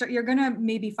 you're gonna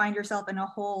maybe find yourself in a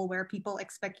hole where people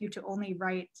expect you to only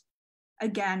write,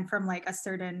 again, from like a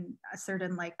certain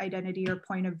like identity or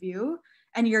point of view,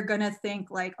 and you're gonna think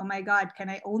like, oh my God, can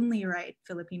I only write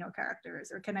Filipino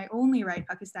characters, or can I only write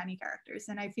Pakistani characters?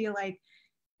 And I feel like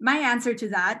my answer to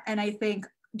that, and I think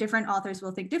different authors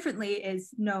will think differently, is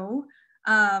no.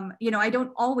 You know, I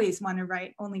don't always want to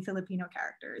write only Filipino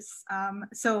characters.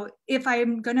 So if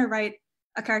I'm gonna write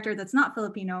a character that's not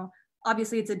Filipino,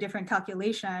 obviously it's a different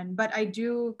calculation, but I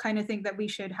do kind of think that we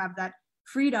should have that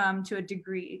freedom to a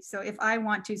degree. So if I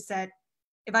want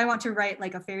to write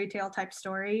like a fairy tale type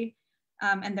story,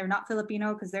 and they're not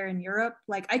Filipino because they're in Europe,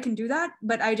 like I can do that,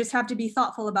 but I just have to be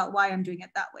thoughtful about why I'm doing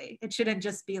it that way. It shouldn't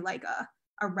just be like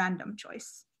a random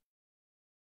choice.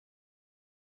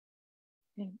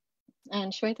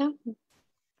 And Shweta?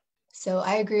 So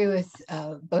I agree with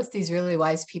both these really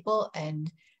wise people. And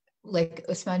like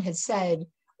Usman had said,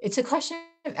 it's a question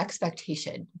of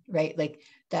expectation, right? Like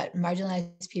that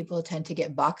marginalized people tend to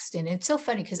get boxed in. It's so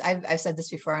funny because I've said this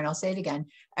before and I'll say it again.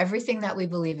 Everything that we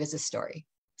believe is a story.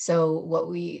 So what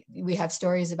we have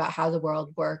stories about how the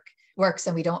world works,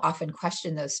 and we don't often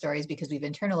question those stories because we've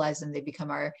internalized them. They become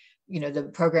our, you know, the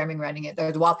programming running it,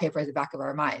 or the wallpaper at the back of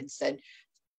our minds.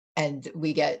 And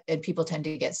people tend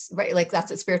to get, right, like that's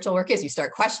what spiritual work is. You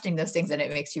start questioning those things and it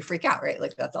makes you freak out, right?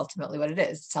 Like that's ultimately what it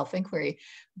is, self-inquiry.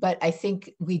 But I think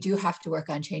we do have to work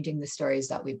on changing the stories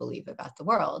that we believe about the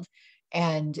world.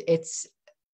 And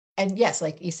yes,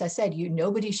 like Isa said,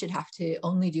 nobody should have to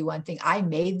only do one thing. I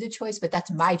made the choice, but that's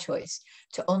my choice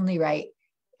to only write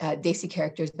Desi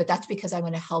characters. But that's because I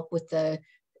want to help with the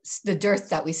dearth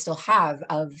that we still have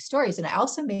of stories. And I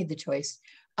also made the choice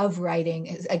of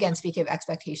writing, again, speaking of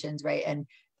expectations, right? And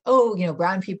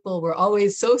brown people were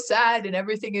always so sad and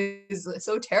everything is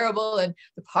so terrible, and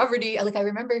the poverty. Like I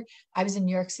remember I was in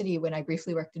New York City when I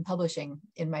briefly worked in publishing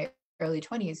in my early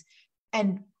 20s,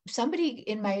 and somebody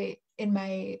in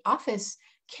my office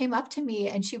came up to me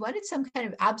and she wanted some kind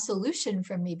of absolution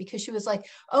from me because she was like,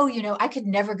 oh, I could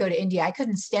never go to India. I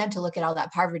couldn't stand to look at all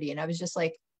that poverty. And I was just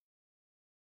like,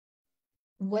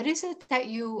 what is it that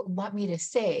you want me to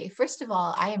say? First of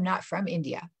all, I am not from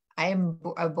India. I am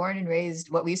born and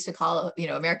raised what we used to call,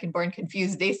 American born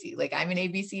confused Desi. Like I'm an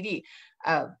ABCD.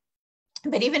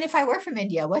 But even if I were from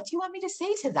India, what do you want me to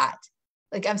say to that?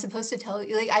 Like I'm supposed to tell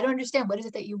you, like, I don't understand. What is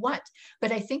it that you want?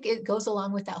 But I think it goes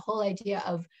along with that whole idea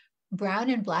of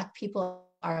brown and Black people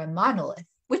are a monolith,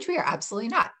 which we are absolutely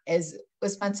not. As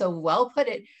Usman so well put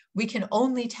it, we can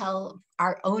only tell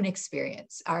our own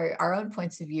experience, our own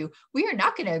points of view. We are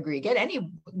not going to agree. Get any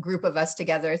group of us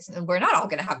together, we're not all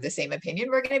going to have the same opinion.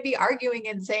 We're going to be arguing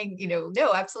and saying,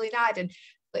 no, absolutely not. And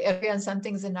agree on some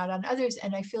things and not on others.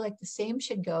 And I feel like the same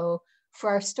should go for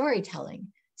our storytelling.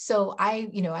 So I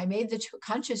made the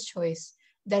conscious choice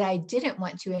that I didn't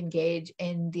want to engage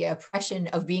in the oppression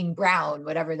of being brown,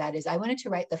 whatever that is. I wanted to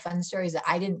write the fun stories that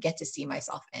I didn't get to see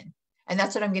myself in. And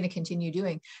that's what I'm going to continue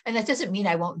doing. And that doesn't mean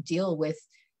I won't deal with,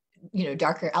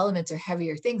 darker elements or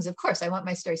heavier things. Of course, I want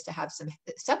my stories to have some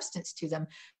substance to them,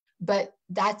 but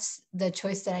that's the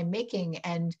choice that I'm making.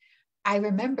 And I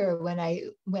remember when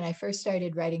I first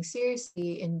started writing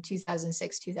seriously in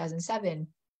 2006, 2007,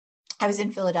 I was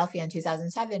in Philadelphia in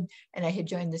 2007, and I had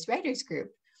joined this writers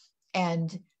group.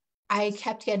 And I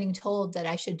kept getting told that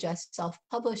I should just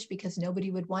self-publish because nobody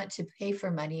would want to pay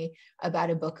for money about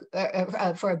a book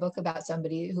for a book about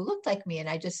somebody who looked like me.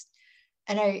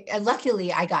 And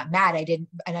luckily I got mad. I didn't,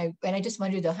 and I just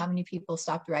wondered though, how many people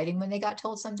stopped writing when they got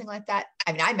told something like that.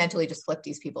 I mean, I mentally just flipped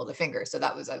these people the finger. So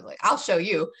I was like, I'll show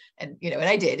you. And, and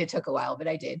I did. It took a while, but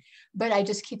I did. But I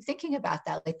just keep thinking about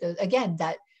that. Like again,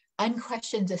 that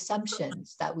unquestioned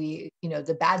assumptions that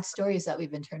the bad stories that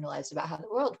we've internalized about how the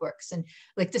world works, and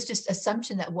like this just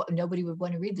assumption that nobody would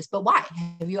want to read this. But why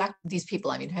have you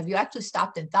actually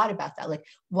stopped and thought about that? Like,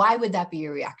 why would that be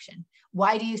your reaction?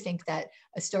 Why do you think that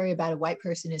a story about a white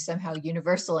person is somehow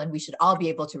universal and we should all be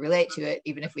able to relate to it,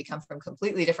 even if we come from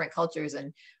completely different cultures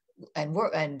and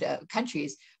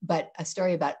countries? But a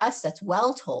story about us that's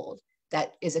well told,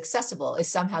 that is accessible, is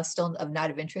somehow still not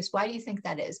of interest. Why do you think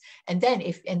that is? And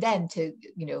then to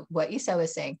what Isa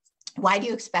was saying, why do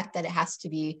you expect that it has to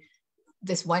be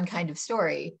this one kind of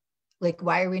story? Like,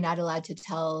 why are we not allowed to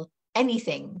tell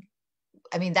anything?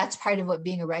 I mean, that's part of what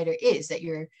being a writer is, that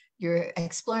you're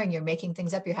exploring, you're making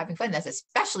things up, you're having fun. That's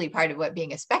especially part of what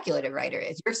being a speculative writer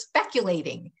is. You're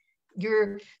speculating,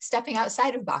 you're stepping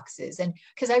outside of boxes. And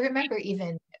because I remember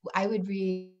even I would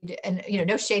read, and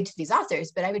no shade to these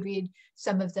authors, but I would read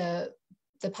some of the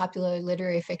popular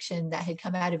literary fiction that had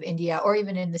come out of India or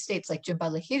even in the States, like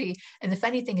Jhumpa Lahiri. And the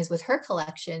funny thing is, with her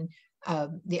collection,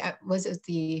 was it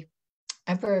the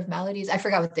Emperor of Maladies? I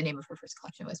forgot what the name of her first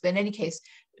collection was, but in any case,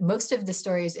 most of the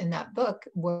stories in that book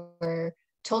were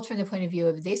told from the point of view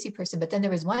of a Desi person, but then there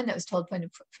was one that was told from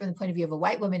the point of view of a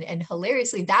white woman, and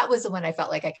hilariously, that was the one I felt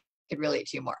like I could relate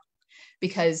to more,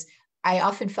 because I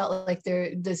often felt like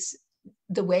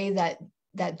the way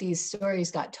that these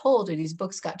stories got told, or these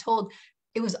books got told,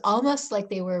 it was almost like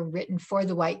they were written for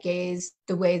the white gaze,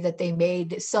 the way that they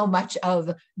made so much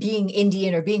of being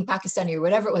Indian or being Pakistani or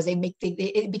whatever it was.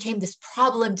 It became this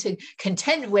problem to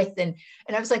contend with. And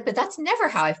I was like, but that's never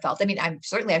how I felt. I mean,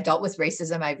 I've dealt with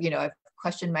racism. I've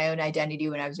questioned my own identity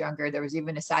when I was younger. There was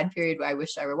even a sad period where I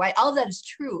wished I were white. All of that is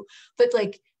true. But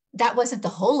like, that wasn't the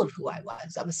whole of who I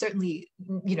was. I was certainly,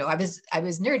 I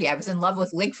was nerdy. I was in love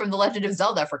with Link from the Legend of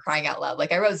Zelda, for crying out loud.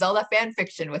 Like, I wrote Zelda fan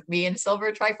fiction with me and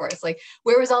Silver Triforce. Like,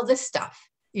 where was all this stuff?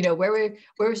 Where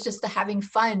was just the having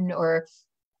fun or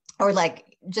like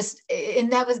just,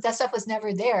 and that stuff was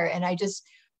never there. And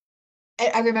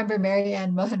I remember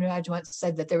Marianne Mohanraj once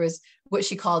said that there was what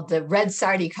she called the red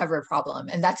sari cover problem.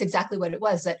 And that's exactly what it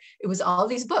was, that it was all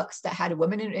these books that had a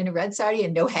woman in a red sari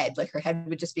and no head, like her head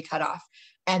would just be cut off.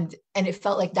 And it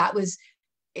felt like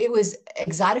it was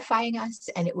exotifying us.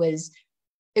 And it was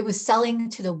selling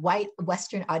to the white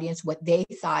Western audience what they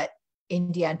thought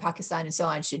India and Pakistan and so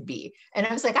on should be. And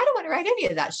I was like, I don't want to write any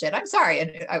of that shit. I'm sorry.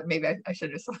 And maybe I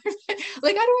should have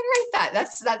like, I don't want to write that.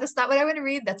 That's not what I want to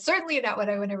read. That's certainly not what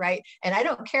I want to write. And I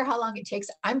don't care how long it takes.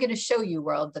 I'm going to show you,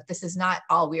 world, that this is not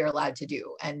all we are allowed to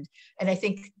do. And I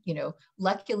think,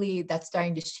 luckily that's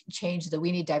starting to change. The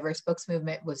We Need Diverse Books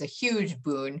movement was a huge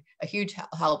boon, a huge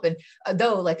help. And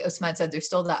though, like Usman said, there's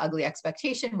still that ugly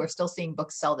expectation. We're still seeing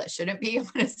books sell that shouldn't be,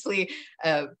 honestly.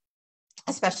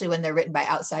 Especially when they're written by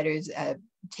outsiders,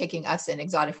 taking us and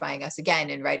exotifying us again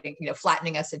and writing,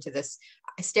 flattening us into this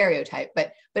stereotype.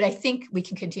 But I think we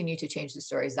can continue to change the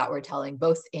stories that we're telling,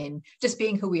 both in just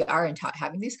being who we are and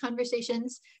having these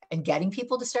conversations and getting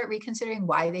people to start reconsidering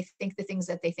why they think the things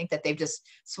that they think that they've just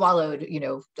swallowed.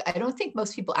 I don't think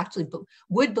most people actually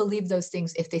would believe those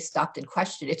things if they stopped and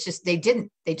questioned. It's just, they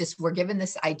didn't. They just were given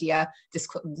this idea, this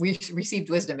received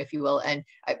wisdom, if you will. And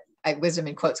I wisdom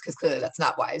in quotes, because clearly that's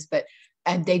not wise,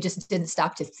 and they just didn't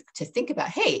stop to think about,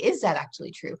 hey, is that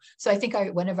actually true? So I think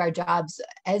one of our jobs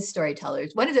as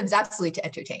storytellers, one of them is absolutely to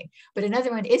entertain, but another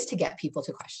one is to get people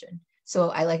to question. So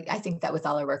I think that with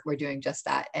all our work, we're doing just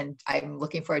that. And I'm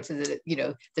looking forward to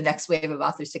the next wave of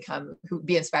authors to come who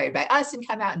be inspired by us and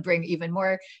come out and bring even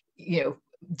more,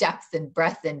 depth and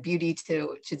breadth and beauty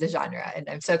to the genre. And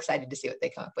I'm so excited to see what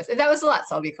they come up with. And that was a lot,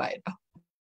 so I'll be quiet now.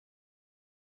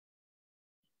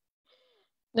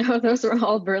 No, those were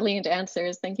all brilliant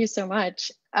answers. Thank you so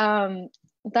much.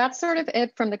 That's sort of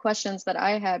it from the questions that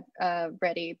I had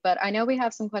ready, but I know we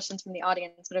have some questions from the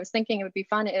audience, but I was thinking it would be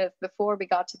fun if before we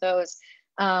got to those,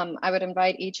 I would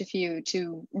invite each of you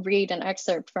to read an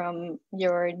excerpt from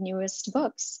your newest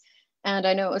books. And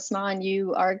I know, Usman,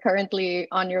 you are currently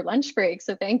on your lunch break,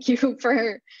 so thank you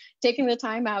for taking the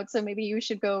time out. So maybe you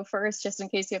should go first, just in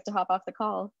case you have to hop off the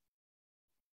call.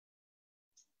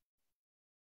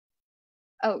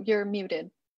 Oh, you're muted.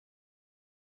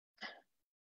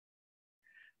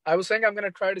 I was saying I'm going to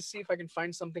try to see if I can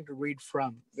find something to read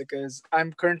from, because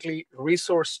I'm currently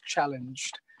resource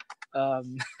challenged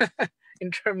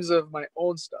in terms of my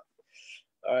own stuff.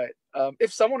 All right.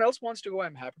 If someone else wants to go,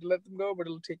 I'm happy to let them go, but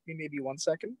it'll take me maybe 1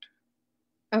 second.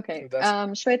 Okay. So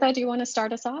that's Shweta, do you want to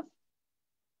start us off?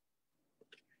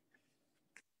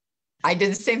 I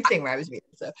did the same thing where I was reading.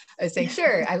 So I was saying,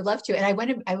 sure, I would love to. And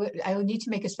I would need to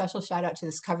make a special shout out to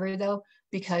this cover though,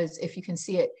 because if you can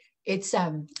see it, it's,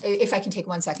 if I can take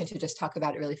 1 second to just talk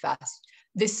about it really fast.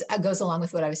 This goes along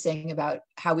with what I was saying about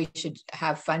how we should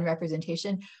have fun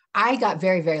representation. I got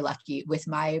very, very lucky with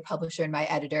my publisher and my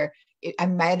editor.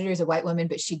 My editor is a white woman,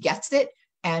 but she gets it.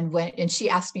 And she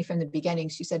asked me from the beginning,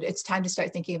 she said, it's time to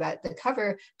start thinking about the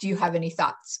cover. Do you have any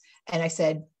thoughts? And I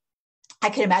said, I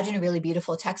could imagine a really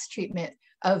beautiful text treatment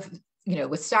of,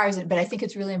 with stars, but I think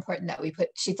it's really important that we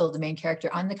put Sheetal, the main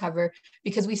character, on the cover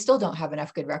because we still don't have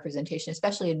enough good representation,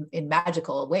 especially in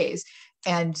magical ways.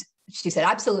 And she said,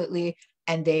 absolutely.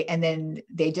 And then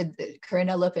they did,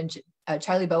 Corinna Loop and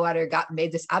Charlie Bowater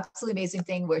made this absolutely amazing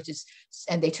thing,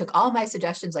 and they took all my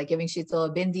suggestions, like giving Sheetal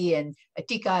a bindi and a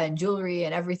tika and jewelry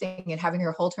and everything, and having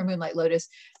her hold her moonlight lotus.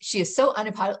 She is so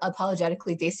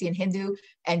unapologetically Desi and Hindu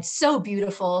and so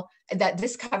beautiful that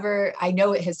this cover, I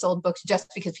know it has sold books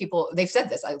just because they've said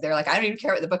this. They're like, I don't even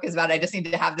care what the book is about. I just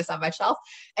need to have this on my shelf.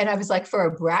 And I was like,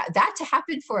 that to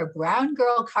happen for a brown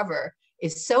girl cover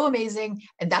is so amazing.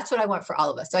 And that's what I want for all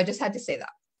of us. So I just had to say that.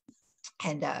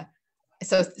 And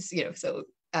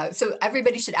so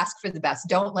everybody should ask for the best.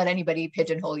 Don't let anybody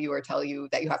pigeonhole you or tell you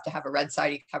that you have to have a red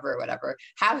sidey cover or whatever.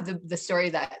 Have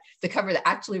the cover that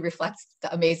actually reflects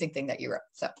the amazing thing that you wrote.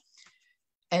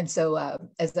 So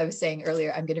as I was saying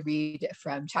earlier, I'm going to read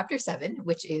from chapter 7,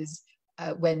 which is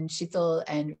when Sheetal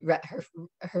and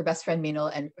her best friend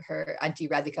Meenal and her auntie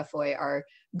Radhika Foy are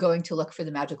going to look for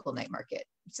the magical night market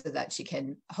so that she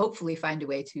can hopefully find a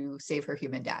way to save her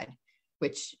human dad,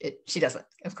 which she doesn't,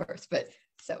 of course. But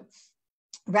so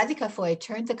Radhika Foy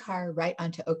turned the car right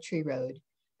onto Oak Tree Road,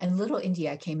 and Little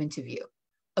India came into view.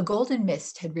 A golden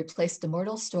mist had replaced the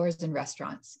mortal stores and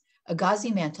restaurants, a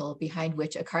gauzy mantle behind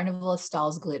which a carnival of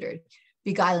stalls glittered,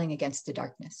 beguiling against the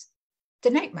darkness. The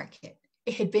night market.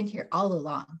 It had been here all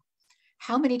along.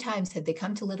 How many times had they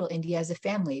come to Little India as a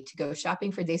family to go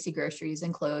shopping for desi groceries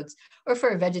and clothes, or for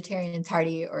a vegetarian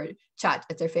tarty or chaat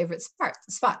at their favorite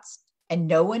spots? And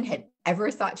no one had ever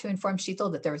thought to inform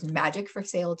Sheetal that there was magic for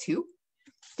sale too?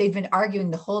 They'd been arguing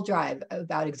the whole drive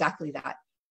about exactly that.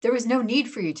 There was no need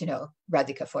for you to know,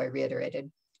 Radhika Foy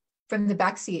reiterated. From the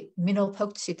back seat, Meenal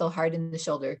poked Sheetal hard in the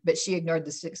shoulder, but she ignored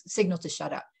the signal to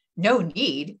shut up. No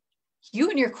need? You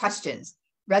and your questions.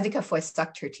 Radhika Foy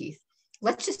sucked her teeth.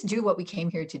 Let's just do what we came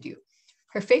here to do.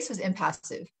 Her face was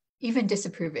impassive, even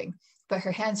disapproving, but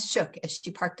her hands shook as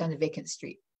she parked on the vacant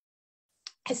street.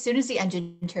 As soon as the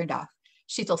engine turned off,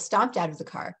 Sheetal stomped out of the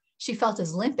car. She felt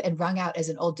as limp and wrung out as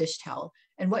an old dish towel,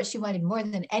 and what she wanted more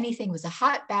than anything was a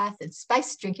hot bath and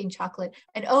spiced drinking chocolate,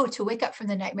 and to wake up from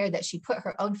the nightmare that she put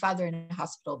her own father in a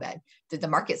hospital bed. Did the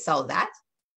market sell that?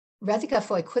 Radhika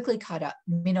Foy quickly caught up,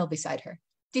 Meenal beside her.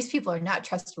 These people are not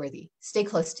trustworthy. Stay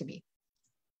close to me.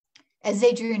 As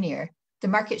they drew near, the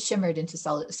market shimmered into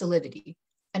solidity.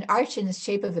 An arch in the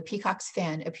shape of a peacock's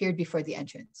fan appeared before the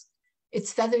entrance.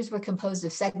 Its feathers were composed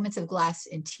of segments of glass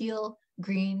in teal,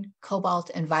 green,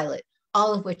 cobalt, and violet,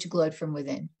 all of which glowed from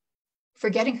within.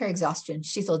 Forgetting her exhaustion,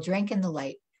 Sheetal drank in the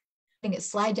light, letting it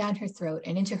slide down her throat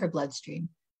and into her bloodstream,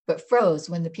 but froze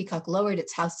when the peacock lowered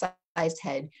its house-sized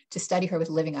head to study her with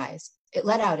living eyes. It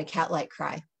let out a cat-like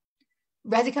cry.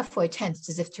 Radhika Foy tensed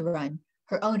as if to run,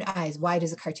 her own eyes wide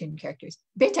as a cartoon character's.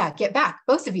 Beta, get back,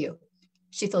 both of you.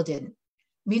 Sheetal didn't.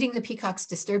 Meeting the peacock's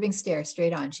disturbing stare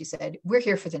straight on, she said, we're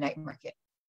here for the night market.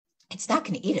 It's not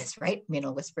going to eat us, right?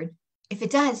 Meenal whispered. If it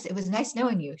does, it was nice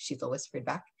knowing you, Sheetal whispered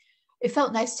back. It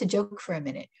felt nice to joke for a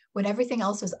minute when everything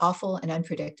else was awful and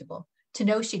unpredictable, to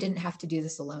know she didn't have to do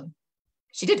this alone.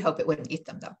 She did hope it wouldn't eat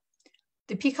them, though.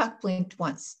 The peacock blinked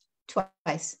once,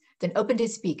 twice, then opened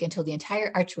its beak until the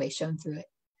entire archway shone through it.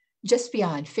 Just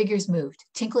beyond, figures moved,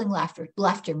 tinkling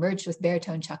laughter merged with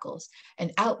baritone chuckles,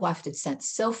 and out-wafted scents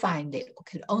so fine they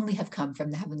could only have come from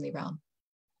the heavenly realm.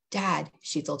 Dad,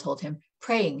 Sheetal told him,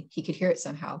 praying he could hear it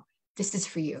somehow, this is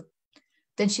for you.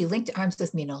 Then she linked arms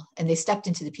with Meenal, and they stepped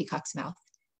into the peacock's mouth.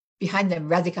 Behind them,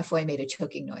 Radhika Foy made a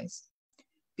choking noise.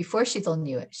 Before Sheetal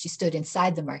knew it, she stood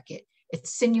inside the market,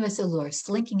 its sinuous allure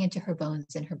slinking into her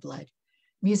bones and her blood.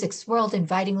 Music swirled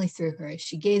invitingly through her as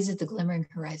she gazed at the glimmering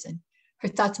horizon. Her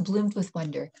thoughts bloomed with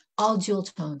wonder, all jewel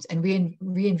tones and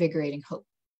reinvigorating hope.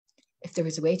 If there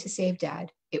was a way to save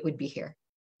Dad, it would be here.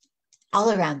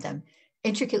 All around them,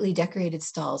 intricately decorated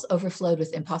stalls overflowed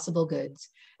with impossible goods,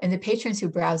 and the patrons who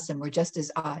browsed them were just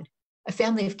as odd. A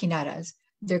family of Kinnaras,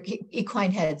 Their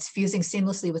equine heads, fusing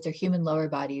seamlessly with their human lower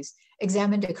bodies,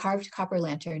 examined a carved copper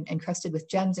lantern encrusted with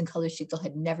gems and colors Sheetal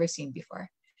had never seen before.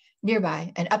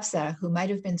 Nearby, an Apsara, who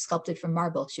might have been sculpted from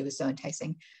marble, she was so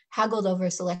enticing, haggled over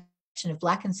a selection of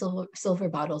black and silver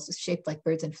bottles shaped like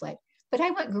birds in flight. But I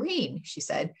want green, she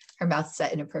said, her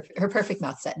perfect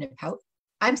mouth set in a pout.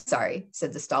 I'm sorry,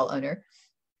 said the stall owner,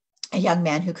 a young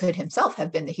man who could himself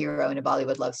have been the hero in a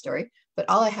Bollywood love story, but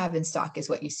all I have in stock is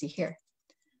what you see here.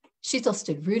 Sheetal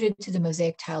stood rooted to the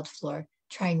mosaic tiled floor,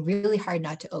 trying really hard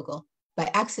not to ogle. By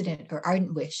accident or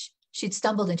ardent wish, she'd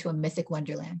stumbled into a mythic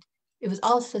wonderland. It was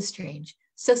all so strange,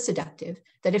 so seductive,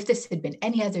 that if this had been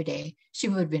any other day, she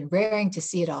would have been raring to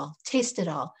see it all, taste it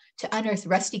all, to unearth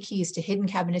rusty keys to hidden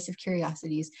cabinets of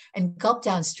curiosities, and gulp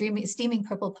down steaming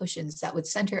purple potions that would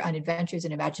send her on adventures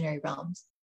in imaginary realms.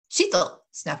 Sheetal,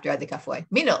 snapped Radhika Foy.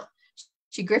 Meenal.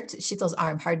 She gripped Sheetal's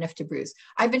arm hard enough to bruise.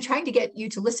 I've been trying to get you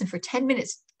to listen for 10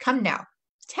 minutes. Come now.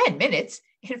 10 minutes?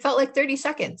 It felt like 30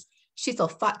 seconds.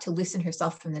 Sheetal fought to loosen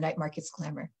herself from the night market's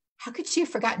clamor. How could she have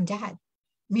forgotten Dad?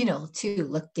 Meenal, too,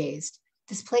 looked dazed.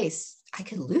 This place, I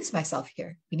could lose myself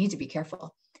here. We need to be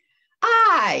careful.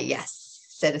 Ah, yes,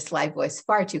 said a sly voice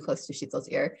far too close to Sheetal's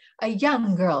ear. A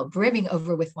young girl brimming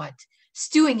over with want,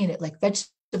 stewing in it like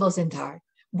vegetables in tar.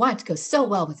 Want goes so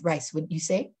well with rice, wouldn't you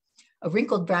say? A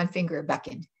wrinkled brown finger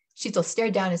beckoned. Sheetal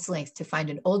stared down its length to find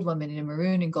an old woman in a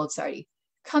maroon and gold sari.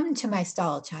 Come to my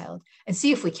stall, child, and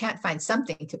see if we can't find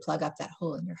something to plug up that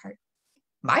hole in your heart.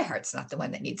 My heart's not the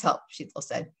one that needs help, Sheetal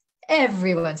said.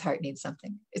 Everyone's heart needs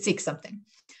something. It seeks something.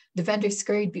 The vendor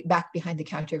scurried back behind the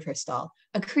counter of her stall.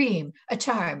 A cream, a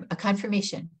charm, a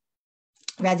confirmation.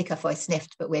 Radhika Foy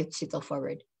sniffed but waved Sheetal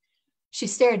forward. She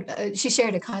shared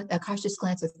a cautious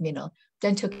glance with Meenal,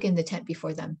 then took in the tent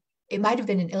before them. It might have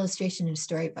been an illustration in a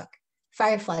storybook.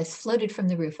 Fireflies floated from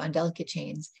the roof on delicate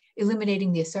chains,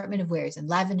 illuminating the assortment of wares in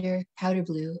lavender, powder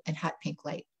blue, and hot pink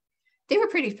light. They were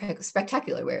pretty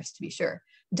spectacular wares, to be sure.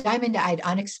 Diamond-eyed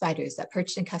onyx spiders that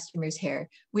perched in customers' hair,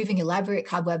 weaving elaborate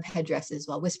cobweb headdresses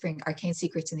while whispering arcane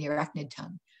secrets in the arachnid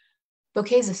tongue.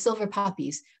 Bouquets of silver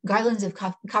poppies, garlands of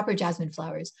copper jasmine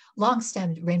flowers,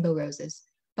 long-stemmed rainbow roses,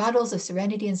 bottles of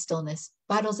serenity and stillness,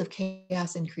 bottles of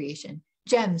chaos and creation,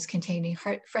 gems containing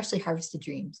freshly harvested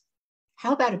dreams.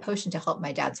 How about a potion to help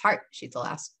my dad's heart? Sheetal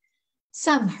asked.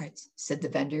 Some hearts, said the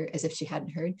vendor, as if she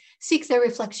hadn't heard, seek their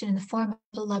reflection in the form of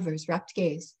a lover's rapt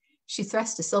gaze. She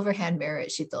thrust a silver hand mirror at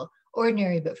Sheetal,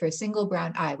 ordinary but for a single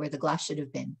brown eye where the glass should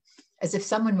have been, as if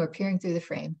someone were peering through the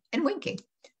frame and winking.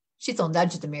 Sheetal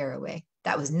nudged the mirror away.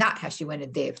 That was not how she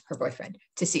wanted Dave, her boyfriend,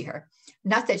 to see her.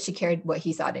 Not that she cared what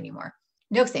he thought anymore.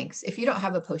 No thanks. If you don't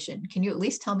have a potion, can you at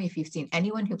least tell me if you've seen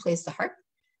anyone who plays the harp?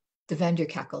 The vendor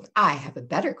cackled. I have a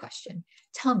better question.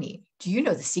 Tell me, do you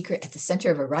know the secret at the center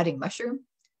of a rotting mushroom?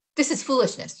 This is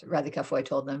foolishness, Radhika Foy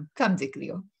told them. Come,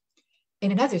 Dikliyo.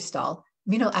 In another stall,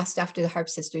 Meenal asked after the harp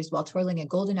sisters while twirling a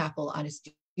golden apple on its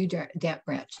damp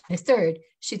branch. In a third,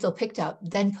 Sheetal picked up,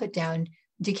 then put down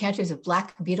decanters of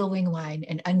black beetle wing wine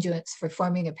and unguents for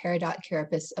forming a peridot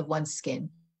carapace of one's skin.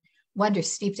 Wonder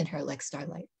steeped in her like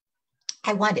starlight.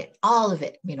 I want it, all of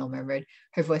it, Meenal murmured,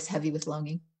 her voice heavy with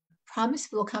longing. Promise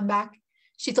we'll come back?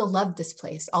 Sheetal loved this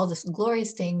place, all the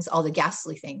glorious things, all the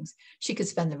ghastly things. She could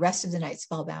spend the rest of the night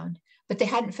spellbound. But they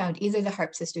hadn't found either the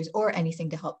harp sisters or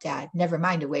anything to help Dad, never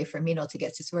mind a way for Meenal to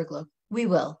get to Swerglo. We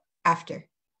will, after.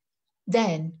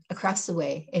 Then, across the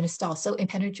way, in a stall so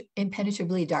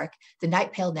impenetrably dark, the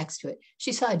night paled next to it,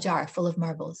 she saw a jar full of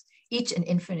marbles, each an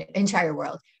entire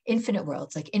world, infinite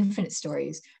worlds, like infinite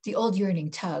stories. The old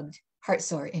yearning tugged,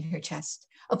 heartsore in her chest,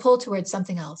 a pull towards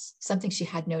something else, something she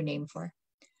had no name for.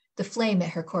 The flame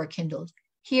at her core kindled.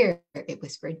 Here, it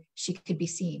whispered, she could be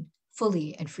seen,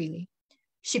 fully and freely.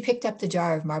 She picked up the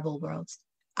jar of marble worlds.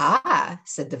 Ah,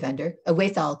 said the vendor, a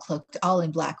Waithal cloaked all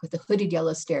in black with a hooded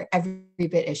yellow stare every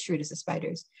bit as shrewd as a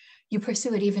spider's. You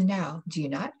pursue it even now, do you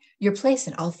not? Your place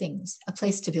in all things, a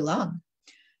place to belong.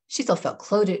 Sheetal felt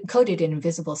coated in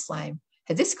invisible slime.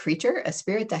 Had this creature, a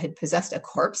spirit that had possessed a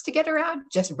corpse to get around,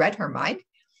 just read her mind?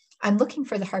 I'm looking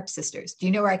for the harp sisters. Do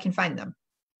you know where I can find them?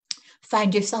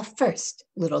 Find yourself first,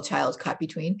 little child caught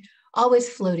between. Always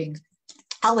floating,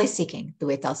 always seeking, the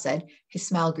Waithal said. His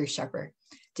smile grew sharper.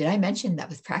 Did I mention that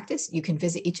with practice, you can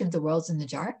visit each of the worlds in the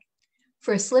jar?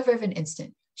 For a sliver of an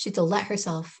instant, Sheetal let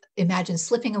herself imagine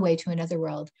slipping away to another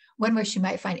world, one where she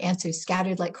might find answers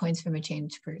scattered like coins from a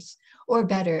change purse. Or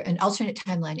better, an alternate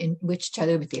timeline in which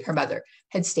Charumati, her mother,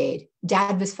 had stayed.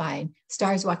 Dad was fine,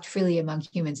 stars walked freely among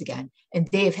humans again, and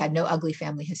Dave had no ugly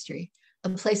family history. A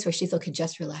place where Sheetal could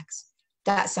just relax.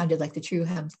 That sounded like the true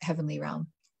heavenly realm.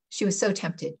 She was so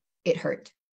tempted, it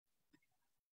hurt.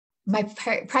 My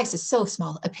price is so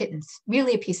small, a pittance,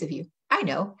 merely a piece of you. I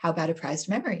know. How about a prized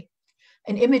memory?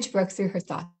 An image broke through her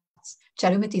thoughts.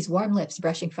 Charumati's warm lips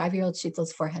brushing 5-year-old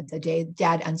Sheetal's forehead the day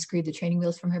Dad unscrewed the training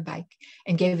wheels from her bike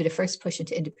and gave it a first push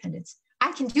into independence.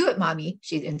 I can do it, Mommy,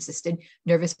 she insisted,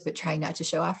 nervous but trying not to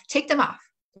show off. Take them off.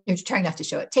 You're trying not to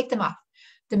show it. Take them off.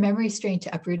 The memory strained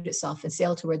to uproot itself and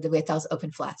sail toward the Wetal's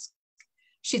open flask.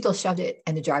 Sheetal shoved it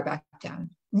and the jar back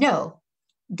down. No.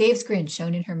 Dave's grin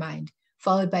shone in her mind,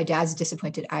 followed by Dad's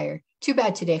disappointed ire. Too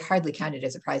bad today hardly counted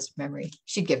as a prized memory.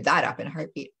 She'd give that up in a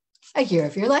heartbeat. A year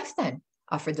of your life, then,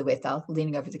 offered the Wetal,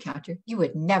 leaning over the counter. You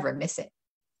would never miss it.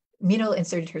 Minal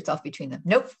inserted herself between them.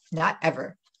 Nope, not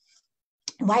ever.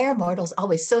 Why are mortals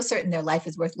always so certain their life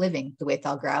is worth living? The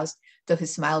Wetal groused, though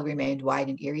his smile remained wide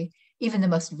and eerie. Even the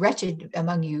most wretched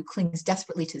among you clings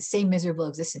desperately to the same miserable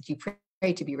existence you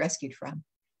pray to be rescued from.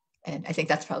 And I think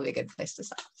that's probably a good place to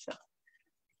stop. So.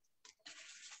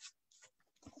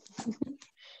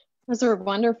 Those are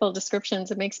wonderful descriptions.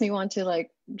 It makes me want to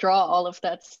draw all of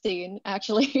that scene,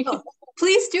 actually. Oh,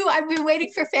 please do. I've been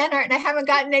waiting for fan art and I haven't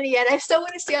gotten any yet. I still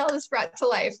want to see all this brought to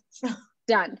life.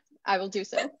 Done. I will do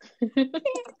so.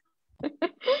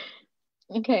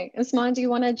 Okay, Usman, do you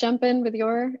want to jump in with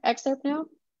your excerpt now?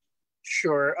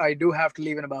 Sure. I do have to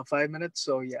leave in about 5 minutes,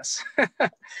 so yes.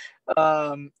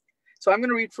 So I'm going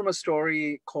to read from a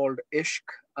story called Ishq.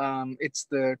 It's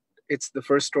the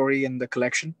first story in the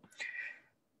collection.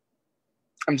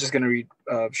 I'm just going to read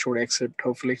a short excerpt,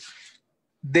 hopefully.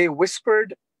 They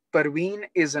whispered, Parveen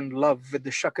is in love with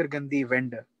the Shakargandi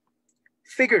vendor.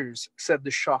 Figures, said the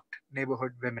shocked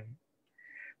neighborhood women.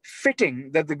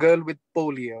 Fitting that the girl with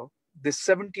polio, this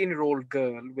 17-year-old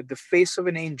girl with the face of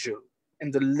an angel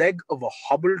and the leg of a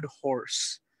hobbled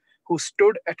horse, who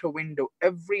stood at her window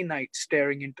every night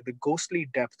staring into the ghostly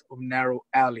depth of narrow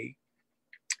alley,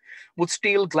 would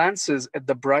steal glances at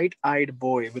the bright-eyed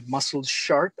boy with muscles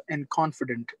sharp and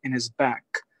confident in his back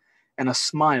and a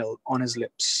smile on his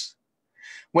lips.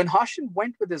 When Hashim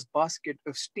went with his basket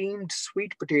of steamed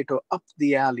sweet potato up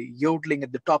the alley, yodeling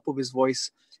at the top of his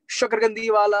voice, Shakargandi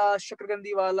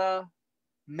wala,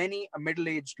 many a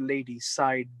middle-aged lady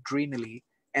sighed dreamily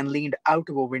and leaned out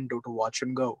of a window to watch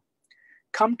him go.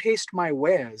 Come taste my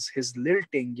wares, his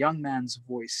lilting young man's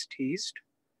voice teased.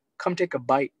 Come take a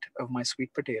bite of my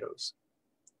sweet potatoes.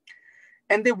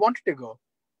 And they wanted to go,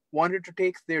 wanted to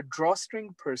take their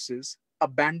drawstring purses,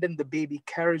 abandon the baby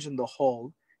carriage in the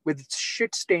hall with its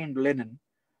shit-stained linen,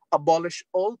 abolish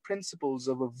all principles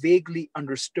of a vaguely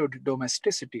understood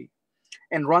domesticity,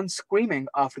 and run screaming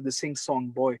after the sing-song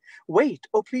boy. Wait,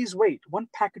 oh please wait, one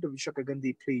packet of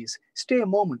Shakargandi, please. Stay a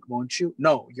moment, won't you?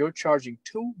 No, you're charging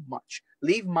too much.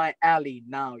 Leave my alley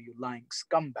now, you lying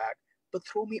scumbag, but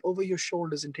throw me over your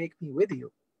shoulders and take me with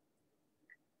you.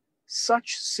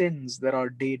 Such sins that our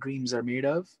daydreams are made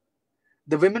of.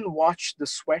 The women watched the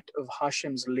sweat of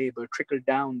Hashim's labor trickle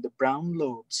down the brown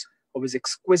lobes of his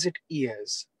exquisite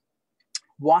ears,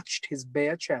 watched his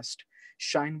bare chest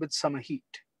shine with summer heat.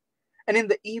 And in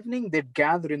the evening, they'd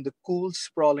gather in the cool,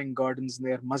 sprawling gardens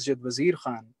near Masjid Wazir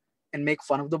Khan and make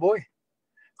fun of the boy.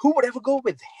 Who would ever go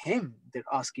with him? They'd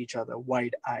ask each other,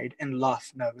 wide-eyed, and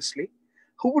laugh nervously.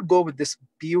 Who would go with this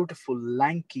beautiful,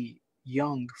 lanky,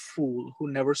 young fool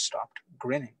who never stopped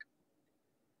grinning?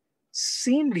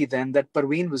 Seemly then that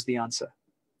Parveen was the answer.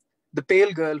 The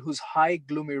pale girl whose high,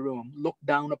 gloomy room looked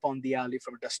down upon the alley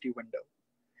from a dusty window.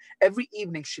 Every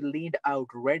evening she leaned out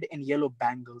red and yellow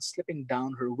bangles slipping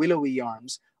down her willowy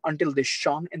arms until they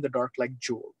shone in the dark like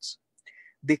jewels.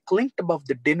 They clinked above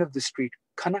the din of the street,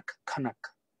 Kanak Kanak,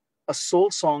 a soul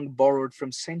song borrowed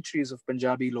from centuries of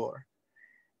Punjabi lore.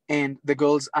 And the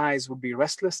girl's eyes would be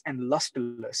restless and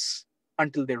lusterless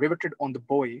until they riveted on the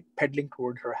boy pedaling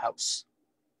toward her house.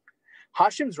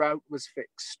 Hashim's route was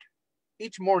fixed.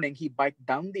 Each morning he biked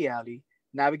down the alley,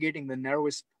 navigating the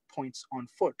narrowest points on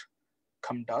foot.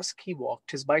 Come dusk, he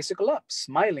walked his bicycle up,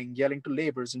 smiling, yelling to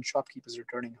laborers and shopkeepers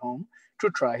returning home to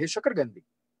try his Shakargandi.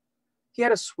 He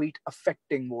had a sweet,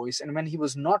 affecting voice, and when he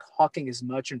was not hawking his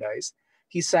merchandise,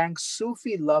 he sang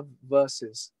Sufi love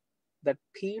verses that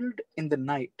pealed in the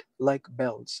night like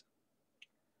bells.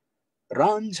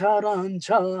 Ranjha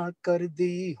ranjha kar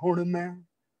di hun main,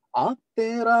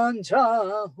 aape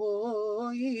ranjha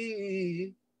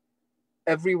hoi.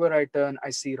 Everywhere I turn,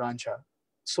 I see Ranjha.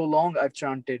 So long I've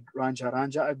chanted Ranjha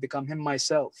Ranjha, I've become him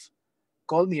myself.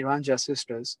 Call me Ranjha,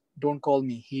 sisters. Don't call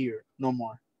me here no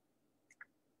more.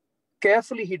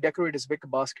 Carefully, he decorated his wicker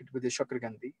basket with his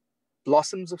Shakargandi.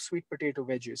 Blossoms of sweet potato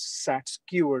wedges sat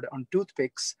skewered on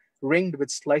toothpicks ringed with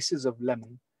slices of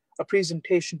lemon, a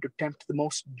presentation to tempt the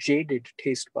most jaded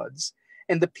taste buds,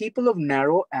 and the people of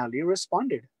Narrow Alley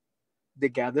responded. They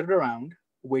gathered around,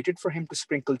 waited for him to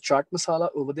sprinkle chaat masala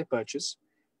over their purchase,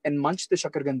 and munch the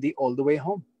shakargandi all the way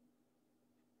home.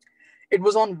 It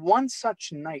was on one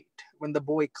such night when the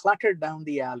boy clattered down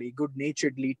the alley,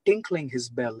 good-naturedly tinkling his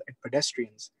bell at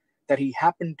pedestrians, that he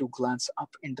happened to glance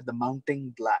up into the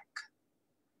mounting black.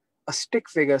 A stick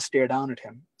figure stared down at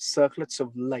him, circlets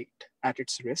of light at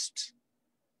its wrists.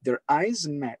 Their eyes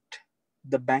met,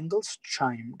 the bangles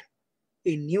chimed,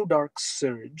 a new dark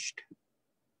surged,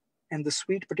 and the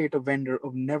sweet potato vendor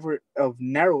of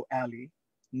Narrow Alley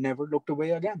never looked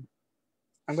away again.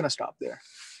 I'm going to stop there.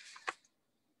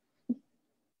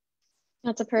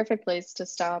 That's a perfect place to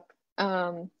stop.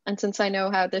 And since I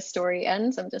know how this story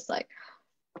ends, I'm just like,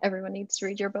 everyone needs to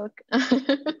read your book.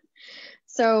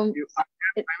 So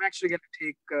I'm actually going to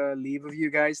take leave of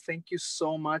you guys. Thank you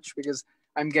so much, because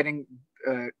I'm getting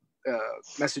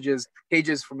messages,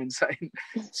 pages from inside.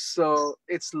 So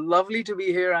it's lovely to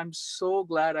be here. I'm so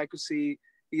glad I could see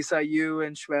Isa, you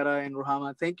and Shweta and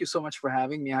Ruhama. Thank you so much for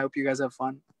having me. I hope you guys have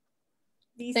fun.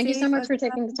 Thank you so much for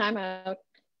taking the time out.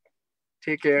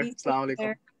 Take care. Assalamu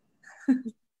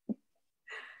alaikum.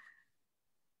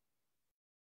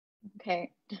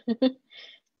 Okay.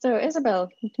 So Isabel,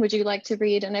 would you like to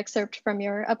read an excerpt from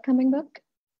your upcoming book?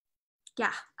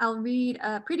 Yeah, I'll read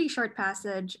a pretty short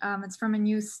passage. It's from a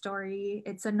news story.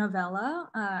 It's a novella,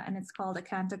 and it's called A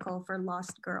Canticle for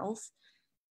Lost Girls.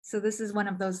 So this is one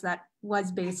of those that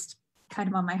was based kind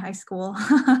of on my high school.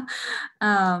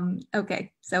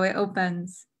 Okay, so it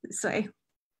opens this way.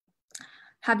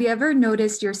 Have you ever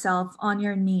noticed yourself on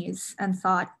your knees and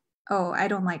thought, oh, I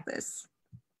don't like this?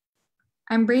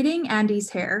 I'm braiding Andy's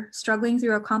hair, struggling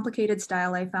through a complicated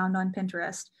style I found on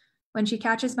Pinterest, when she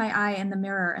catches my eye in the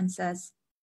mirror and says,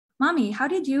 Mommy, how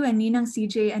did you and Ninang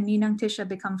CJ and Ninang Tisha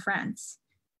become friends?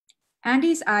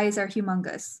 Andy's eyes are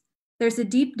humongous. There's a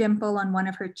deep dimple on one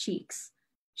of her cheeks.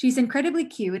 She's incredibly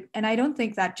cute, and I don't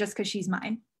think that just because she's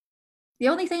mine. The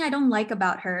only thing I don't like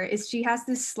about her is she has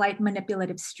this slight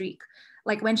manipulative streak,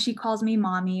 like when she calls me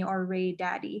mommy or Ray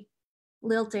daddy.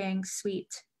 Lilting,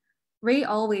 sweet. Ray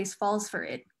always falls for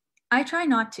it. I try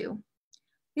not to.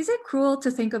 Is it cruel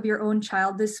to think of your own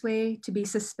child this way, to be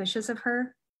suspicious of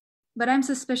her? But I'm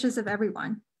suspicious of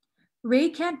everyone. Ray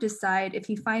can't decide if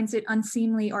he finds it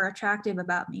unseemly or attractive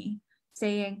about me,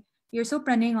 saying, you're so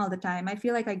praning all the time, I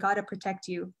feel like I gotta protect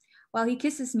you, while he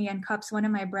kisses me and cups one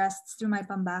of my breasts through my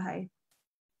pambahay.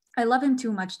 I love him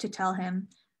too much to tell him,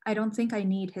 I don't think I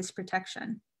need his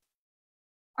protection.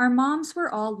 Our moms were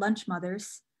all lunch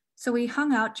mothers, so we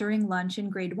hung out during lunch in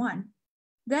grade 1.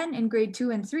 Then in grade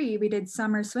 2 and 3, we did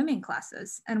summer swimming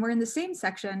classes and were in the same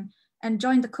section and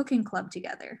joined the cooking club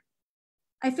together.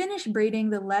 I finished braiding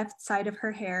the left side of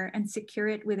her hair and secure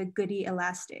it with a goodie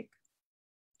elastic.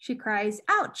 She cries,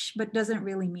 ouch, but doesn't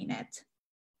really mean it.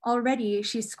 Already,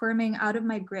 she's squirming out of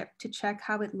my grip to check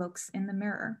how it looks in the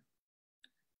mirror.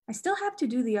 I still have to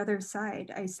do the other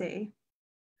side, I say.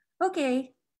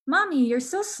 Okay, Mommy, you're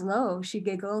so slow, she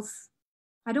giggles.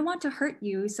 I don't want to hurt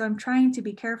you, so I'm trying to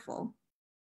be careful.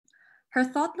 Her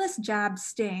thoughtless jab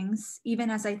stings,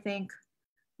 even as I think,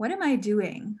 what am I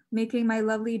doing, making my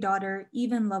lovely daughter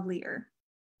even lovelier?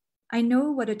 I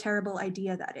know what a terrible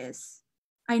idea that is.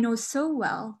 I know so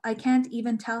well I can't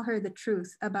even tell her the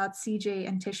truth about CJ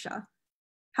and Tisha,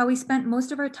 how we spent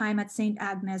most of our time at St.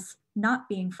 Agnes not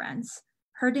being friends,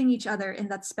 hurting each other in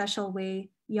that special way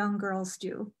young girls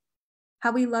do.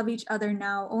 How we love each other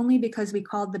now only because we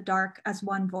called the dark as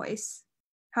one voice.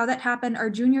 How that happened our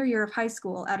junior year of high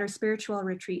school at our spiritual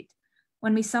retreat,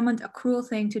 when we summoned a cruel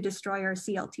thing to destroy our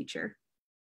CL teacher.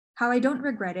 How I don't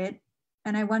regret it,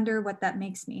 and I wonder what that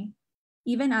makes me,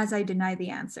 even as I deny the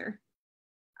answer.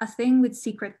 A thing with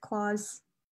secret claws,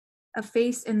 a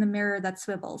face in the mirror that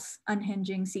swivels,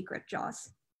 unhinging secret jaws.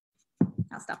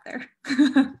 I'll stop there.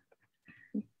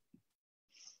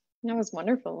 That was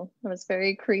wonderful. It was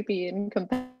very creepy and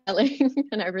compelling,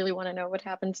 and I really want to know what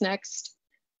happens next.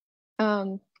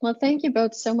 Well, thank you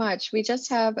both so much. We just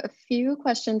have a few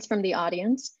questions from the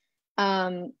audience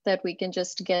that we can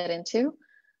just get into.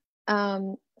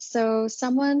 So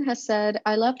someone has said,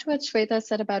 I loved what Shweta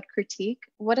said about critique.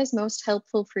 What is most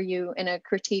helpful for you in a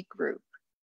critique group?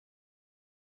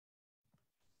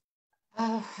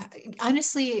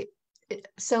 Honestly,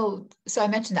 so I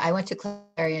mentioned that I went to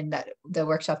Clarion, that the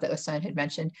workshop that Osan had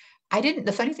mentioned.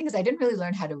 The funny thing is I didn't really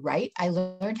learn how to write. I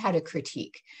learned how to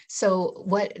critique. So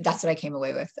that's what I came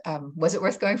away with. Was it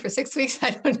worth going for 6 weeks?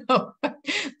 I don't know.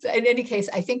 In any case,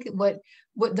 I think what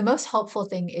the most helpful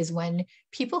thing is when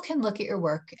people can look at your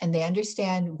work and they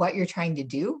understand what you're trying to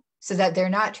do, so that they're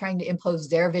not trying to impose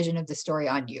their vision of the story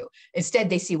on you. Instead,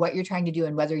 they see what you're trying to do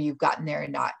and whether you've gotten there or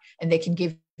not, and they can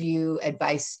give you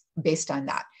advice based on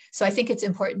that. So I think it's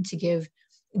important to give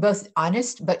both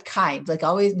honest but kind. Like,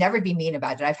 always never be mean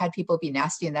about it. I've had people be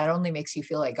nasty, and that only makes you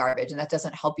feel like garbage, and that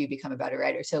doesn't help you become a better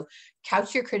writer. So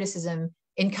couch your criticism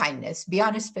in kindness, be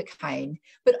honest but kind,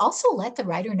 but also let the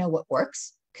writer know what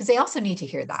works, because they also need to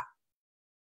hear that.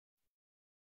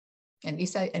 And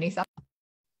Isa, any thoughts?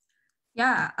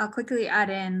 Yeah, I'll quickly add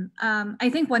in. I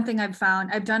think one thing I've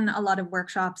found, I've done a lot of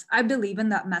workshops. I believe in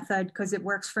that method because it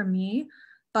works for me,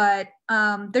 but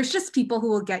there's just people who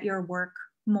will get your work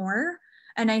more.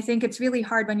 And I think it's really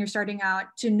hard when you're starting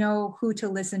out to know who to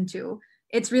listen to.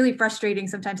 It's really frustrating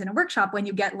sometimes in a workshop when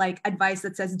you get like advice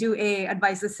that says do A,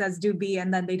 advice that says do B,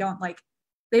 and then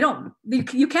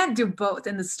you can't do both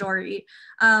in the story.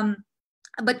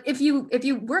 But if you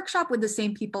workshop with the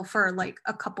same people for like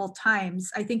a couple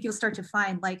times, I think you'll start to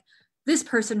find like this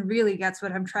person really gets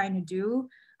what I'm trying to do.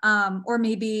 Or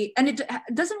maybe, and it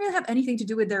doesn't really have anything to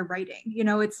do with their writing. You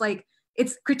know, it's like,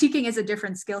 it's critiquing is a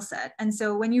different skill set. And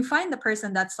so when you find the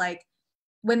person that's like,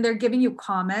 when they're giving you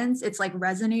comments, it's like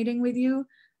resonating with you.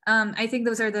 I think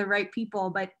those are the right people,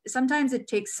 but sometimes it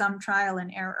takes some trial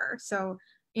and error. So,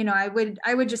 you know, I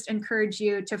would just encourage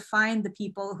you to find the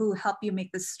people who help you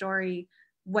make the story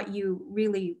what you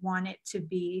really want it to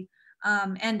be.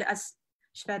 And as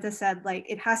Shweta said, like,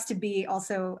 it has to be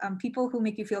also people who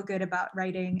make you feel good about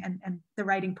writing and the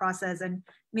writing process. And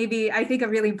maybe I think a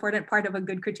really important part of a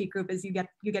good critique group is you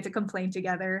get to complain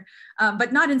together,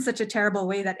 but not in such a terrible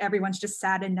way that everyone's just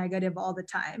sad and negative all the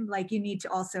time. Like, you need to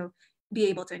also be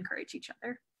able to encourage each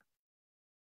other.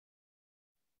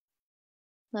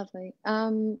 Lovely.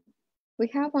 We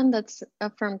have one that's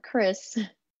from Chris,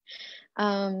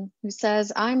 who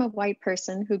says, I'm a white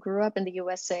person who grew up in the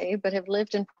USA, but have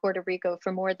lived in Puerto Rico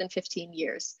for more than 15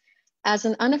 years. As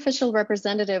an unofficial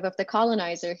representative of the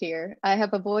colonizer here, I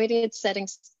have avoided setting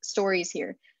stories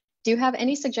here. Do you have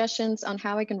any suggestions on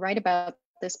how I can write about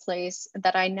this place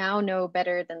that I now know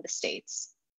better than the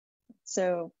States?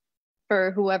 So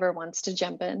for whoever wants to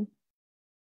jump in.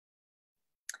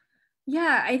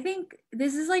 Yeah, I think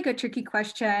this is like a tricky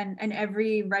question, and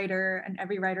every writer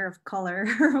of color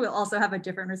will also have a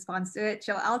different response to it.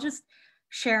 So I'll just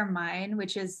share mine,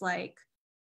 which is like,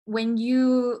 when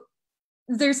you,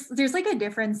 there's like a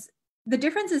difference. The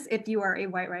difference is if you are a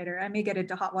white writer, I may get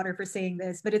into hot water for saying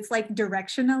this, but it's like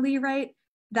directionally, right?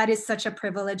 That is such a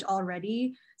privilege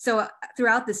already. So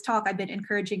throughout this talk, I've been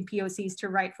encouraging POCs to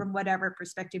write from whatever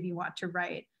perspective you want to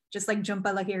write, just like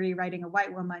Jhumpa Lahiri writing a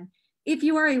white woman. If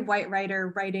you are a white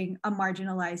writer writing a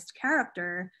marginalized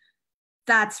character,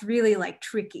 that's really like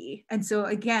tricky. And so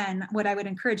again, what I would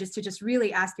encourage is to just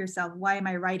really ask yourself, why am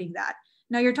I writing that?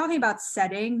 Now you're talking about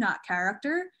setting, not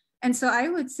character. And so I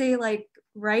would say, like,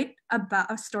 write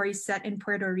about a story set in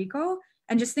Puerto Rico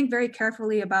and just think very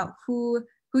carefully about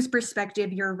whose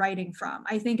perspective you're writing from.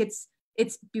 I think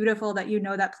it's beautiful that you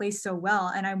know that place so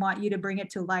well, and I want you to bring it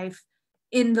to life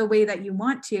in the way that you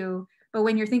want to. But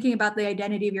when you're thinking about the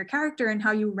identity of your character and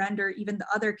how you render even the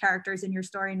other characters in your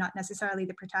story, not necessarily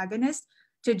the protagonist,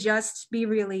 to just be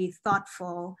really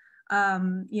thoughtful.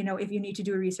 You know, if you need to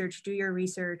do research, do your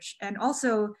research, and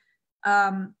also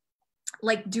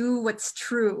like, do what's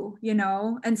true, you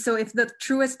know? And so if the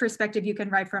truest perspective you can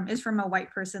write from is from a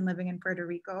white person living in Puerto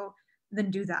Rico,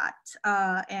 then do that.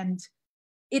 And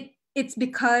it's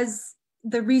because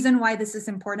the reason why this is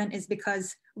important is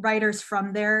because writers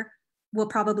from there will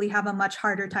probably have a much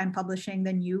harder time publishing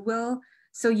than you will.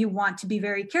 So you want to be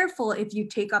very careful if you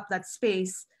take up that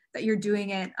space, that you're doing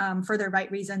it for the right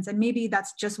reasons. And maybe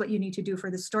that's just what you need to do for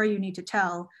the story you need to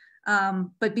tell,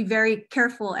 but be very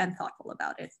careful and thoughtful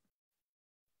about it.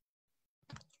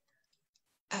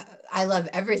 I love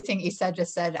everything Isa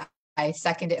just said. I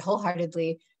second it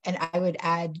wholeheartedly. And I would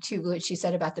add to what she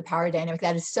said about the power dynamic.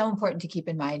 That is so important to keep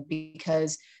in mind,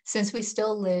 because since we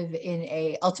still live in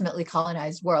a ultimately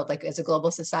colonized world, like as a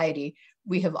global society,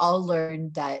 we have all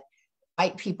learned that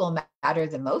white people matter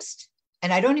the most.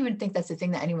 And I don't even think that's a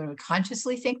thing that anyone would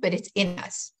consciously think, but it's in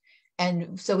us.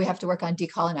 And so we have to work on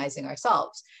decolonizing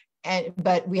ourselves.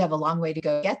 But we have a long way to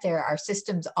go to get there. Our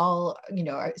systems all, you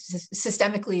know,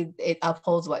 systemically, it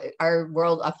upholds our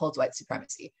world upholds white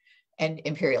supremacy and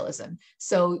imperialism.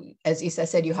 So as Isa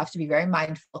said, you have to be very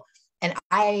mindful. And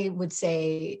I would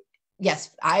say,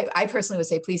 yes, I personally would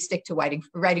say, please stick to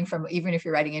writing from, even if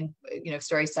you're writing in, you know,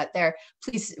 stories set there,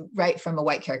 please write from a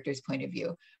white character's point of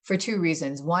view for two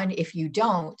reasons. One, if you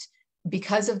don't,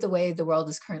 because of the way the world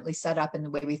is currently set up and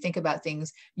the way we think about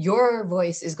things, your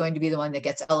voice is going to be the one that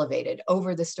gets elevated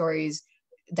over the stories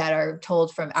that are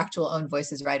told from actual own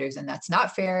voices writers. And that's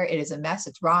not fair. It is a mess.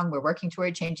 It's wrong. We're working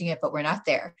toward changing it, but we're not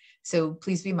there. So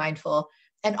please be mindful.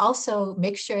 And also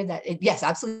make sure that, yes,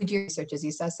 absolutely do your research, as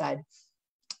Isa said.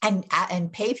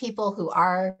 and pay people who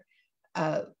are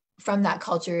from that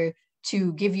culture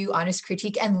to give you honest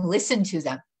critique and listen to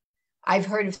them. I've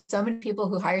heard of so many people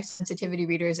who hire sensitivity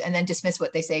readers and then dismiss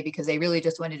what they say because they really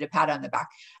just wanted a pat on the back.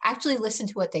 Actually listen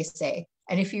to what they say.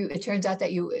 And if it turns out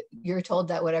that you're told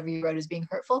that whatever you wrote is being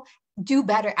hurtful, do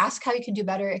better, ask how you can do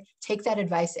better, take that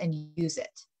advice and use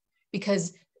it.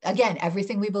 Because again,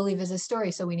 everything we believe is a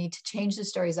story. So we need to change the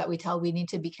stories that we tell. We need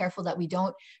to be careful that we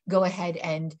don't go ahead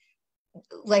and,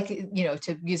 like,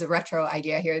 to use a retro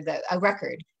idea here, that a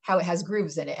record, how it has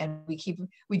grooves in it, and we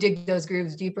dig those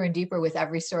grooves deeper and deeper with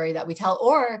every story that we tell,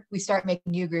 or we start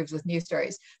making new grooves with new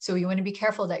stories. So you want to be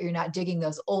careful that you're not digging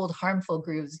those old harmful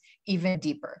grooves even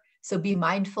deeper. So be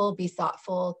mindful, be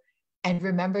thoughtful, and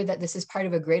remember that this is part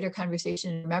of a greater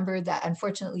conversation. Remember that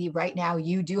unfortunately right now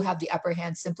you do have the upper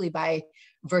hand simply by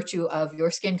virtue of your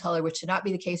skin color, which should not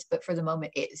be the case, but for the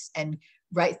moment is. And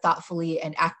write thoughtfully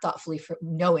and act thoughtfully for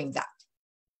knowing that.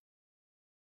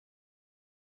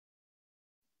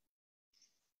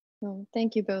 Well,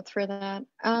 thank you both for that.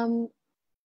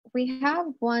 We have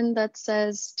one that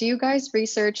says, do you guys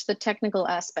research the technical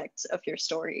aspects of your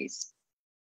stories?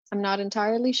 I'm not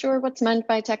entirely sure what's meant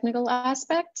by technical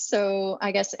aspects, so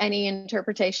I guess any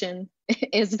interpretation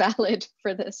is valid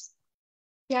for this.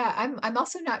 Yeah, I'm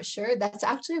also not sure. That's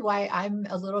actually why I'm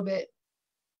a little bit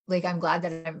like, I'm glad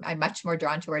that I'm much more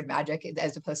drawn toward magic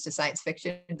as opposed to science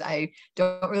fiction. I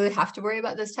don't really have to worry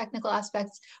about those technical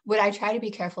aspects. What I try to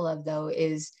be careful of, though,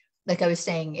 is, like I was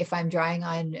saying, if I'm drawing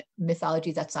on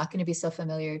mythology that's not going to be so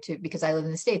familiar to, because I live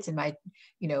in the States and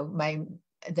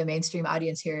the mainstream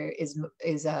audience here is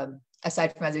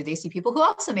aside from other Desi people who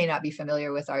also may not be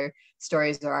familiar with our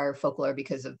stories or our folklore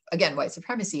because of, again, white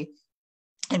supremacy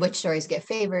and which stories get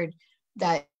favored,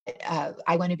 that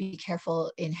I want to be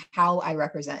careful in how I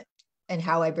represent and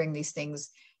how I bring these things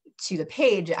to the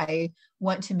page. I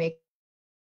want to make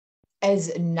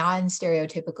as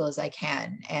non-stereotypical as I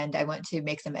can, and I want to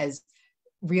make them as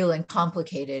real and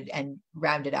complicated and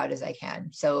rounded out as I can.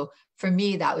 So for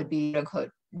me, that would be, quote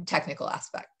unquote, technical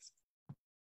aspects.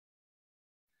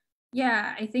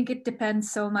 Yeah, I think it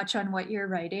depends so much on what you're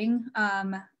writing.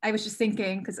 I was just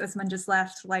thinking, because Usman just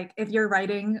left, like, if you're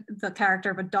writing the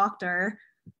character of a doctor,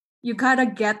 you gotta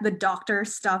get the doctor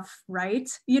stuff right,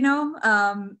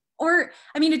 or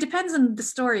I mean, it depends on the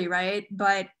story, right?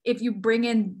 But if you bring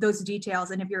in those details,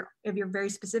 and if you're very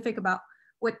specific about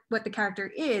what the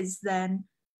character is, then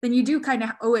you do kind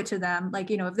of owe it to them. Like,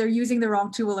 if they're using the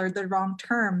wrong tool or the wrong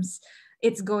terms,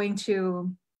 it's going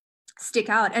to stick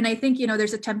out. And I think,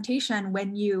 there's a temptation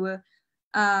when you're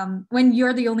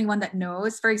the only one that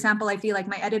knows. For example, I feel like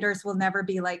my editors will never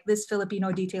be like, this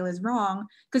Filipino detail is wrong,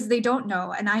 because they don't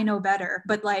know and I know better.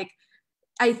 But like,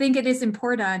 I think it is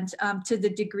important to the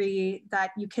degree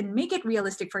that you can make it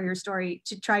realistic for your story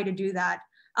to try to do that.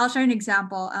 I'll share an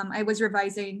example. I was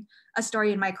revising a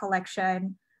story in my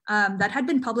collection that had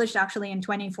been published actually in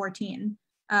 2014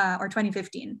 or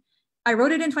 2015. I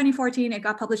wrote it in 2014, it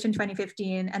got published in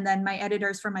 2015, and then my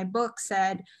editors for my book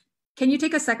said, can you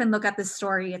take a second look at this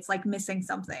story? It's like missing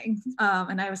something.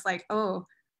 And I was like, oh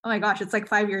my gosh, it's like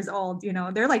 5 years old.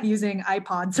 They're like using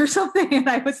iPods or something. And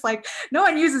I was like, no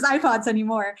one uses iPods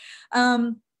anymore.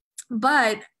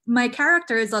 But my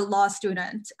character is a law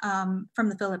student from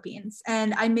the Philippines.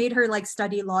 And I made her like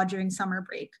study law during summer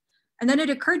break. And then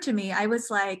it occurred to me, I was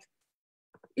like,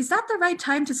 is that the right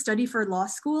time to study for law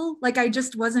school? Like, I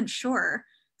just wasn't sure.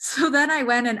 So then I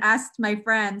went and asked my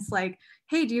friends, like,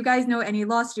 hey, do you guys know any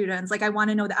law students? Like, I want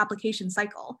to know the application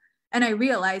cycle. And I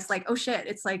realized, like, oh shit,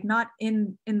 it's like not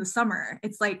in the summer,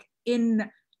 it's like in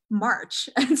March.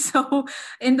 And so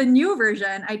in the new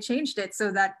version, I changed it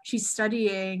so that she's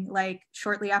studying like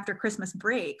shortly after Christmas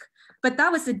break. But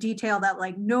that was a detail that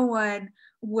like no one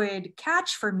would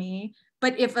catch for me.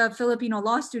 But if a Filipino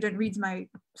law student reads my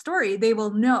story, they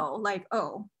will know, like,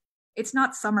 oh, it's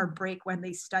not summer break when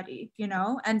they study,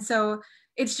 And so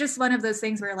it's just one of those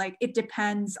things where like it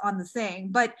depends on the thing.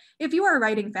 But if you are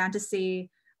writing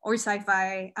fantasy or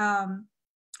sci-fi,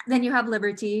 then you have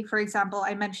liberty. For example,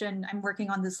 I mentioned I'm working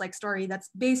on this like story that's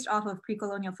based off of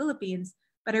pre-colonial Philippines,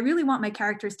 but I really want my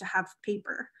characters to have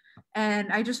paper,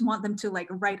 and I just want them to like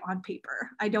write on paper.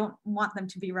 I don't want them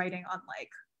to be writing on like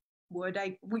wood,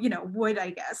 I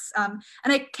guess. And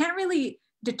I can't really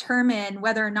determine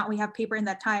whether or not we have paper in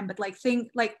that time, but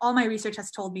like all my research has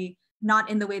told me not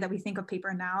in the way that we think of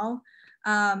paper now.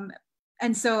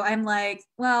 And so I'm like,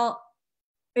 well,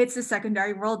 it's a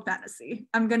secondary world fantasy.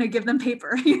 I'm gonna give them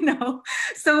paper,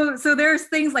 So there's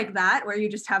things like that where you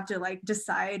just have to like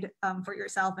decide for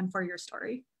yourself and for your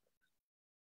story.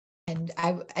 And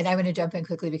I want to jump in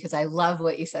quickly because I love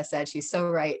what Isa said. She's so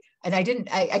right. And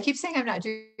I keep saying I'm not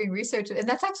doing research, and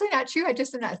that's actually not true. I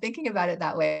just am not thinking about it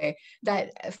that way.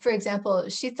 That, for example,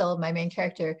 Sheetal, my main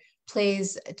character,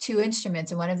 plays 2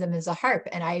 instruments, and one of them is a harp.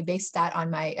 And I based that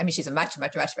on I mean, she's a much,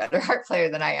 much, much better harp player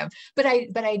than I am. But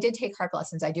I did take harp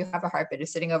lessons. I do have a harp. It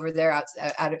is sitting over there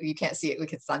you can't see it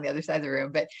because it's on the other side of the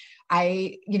room. But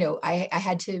I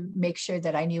had to make sure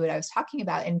that I knew what I was talking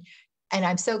about. And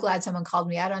I'm so glad someone called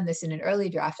me out on this in an early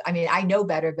draft. I mean, I know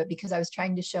better, but because I was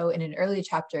trying to show in an early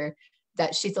chapter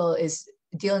that Sheetal is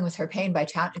dealing with her pain by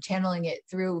channeling it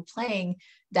through playing,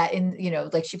 that in,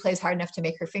 like she plays hard enough to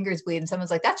make her fingers bleed. And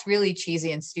someone's like, that's really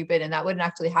cheesy and stupid, and that wouldn't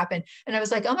actually happen. And I was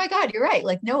like, oh my God, you're right.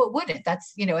 Like, no, it wouldn't.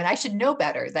 That's, and I should know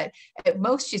better, that at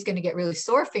most she's going to get really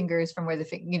sore fingers from where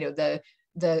the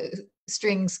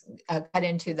strings cut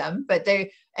into them,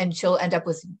 and she'll end up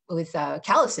with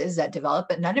calluses that develop,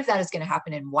 but none of that is going to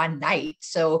happen in one night.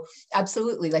 So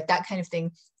absolutely, like that kind of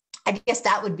thing. I guess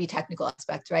that would be technical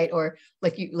aspects, right? Or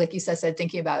like you said,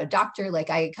 thinking about a doctor. Like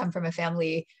I come from a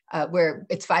family where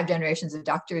it's 5 generations of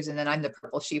doctors, and then I'm the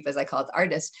purple sheep, as I call it, the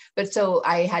artist. But so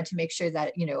I had to make sure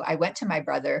that, I went to my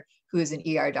brother, who is an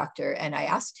ER doctor, and I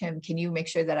asked him, can you make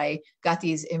sure that I got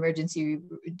these emergency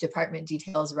department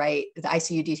details right, the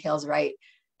ICU details right?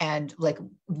 And like,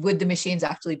 would the machines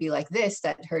actually be like this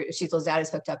that Sheetal's dad is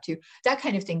hooked up to? That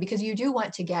kind of thing, because you do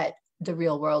want to get the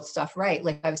real world stuff right.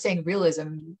 Like I was saying,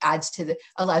 realism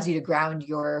allows you to ground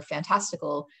your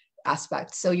fantastical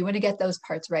aspect. So you want to get those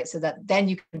parts right so that then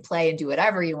you can play and do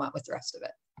whatever you want with the rest of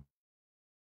it.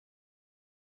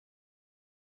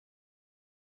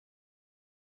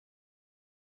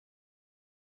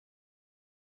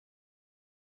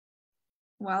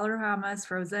 While Rahama is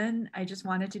frozen, I just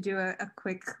wanted to do a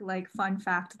quick fun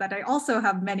fact that I also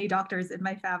have many doctors in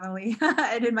my family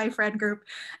and in my friend group,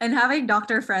 and having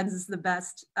doctor friends is the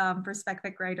best for spec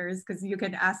fic writers, because you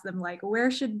can ask them where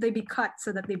should they be cut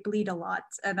so that they bleed a lot,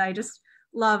 and I just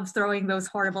love throwing those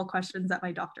horrible questions at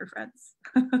my doctor friends.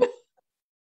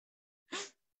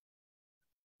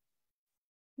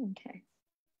 Okay.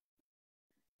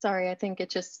 Sorry, I think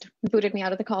it just booted me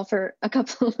out of the call for a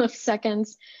couple of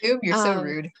seconds. You're so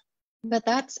rude. But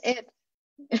that's it.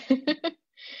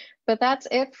 But that's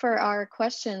it for our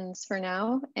questions for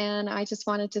now. And I just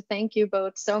wanted to thank you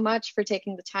both so much for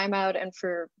taking the time out and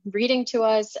for reading to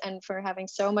us and for having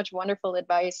so much wonderful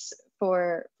advice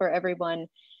for everyone.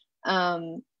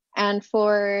 And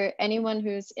for anyone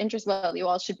who's interested, well, you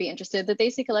all should be interested. The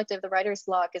Desi Collective, the writer's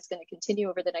block, is going to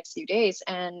continue over the next few days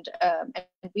and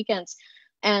weekends.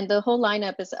 And the whole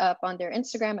lineup is up on their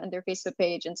Instagram and their Facebook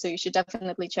page. And so you should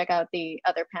definitely check out the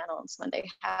other panels when they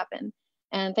happen.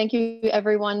 And thank you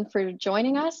everyone for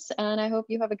joining us. And I hope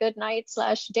you have a good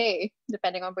night/day,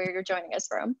 depending on where you're joining us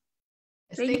from.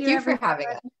 Thank you for having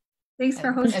us. Thanks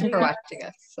for hosting and for watching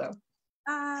us. So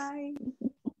bye.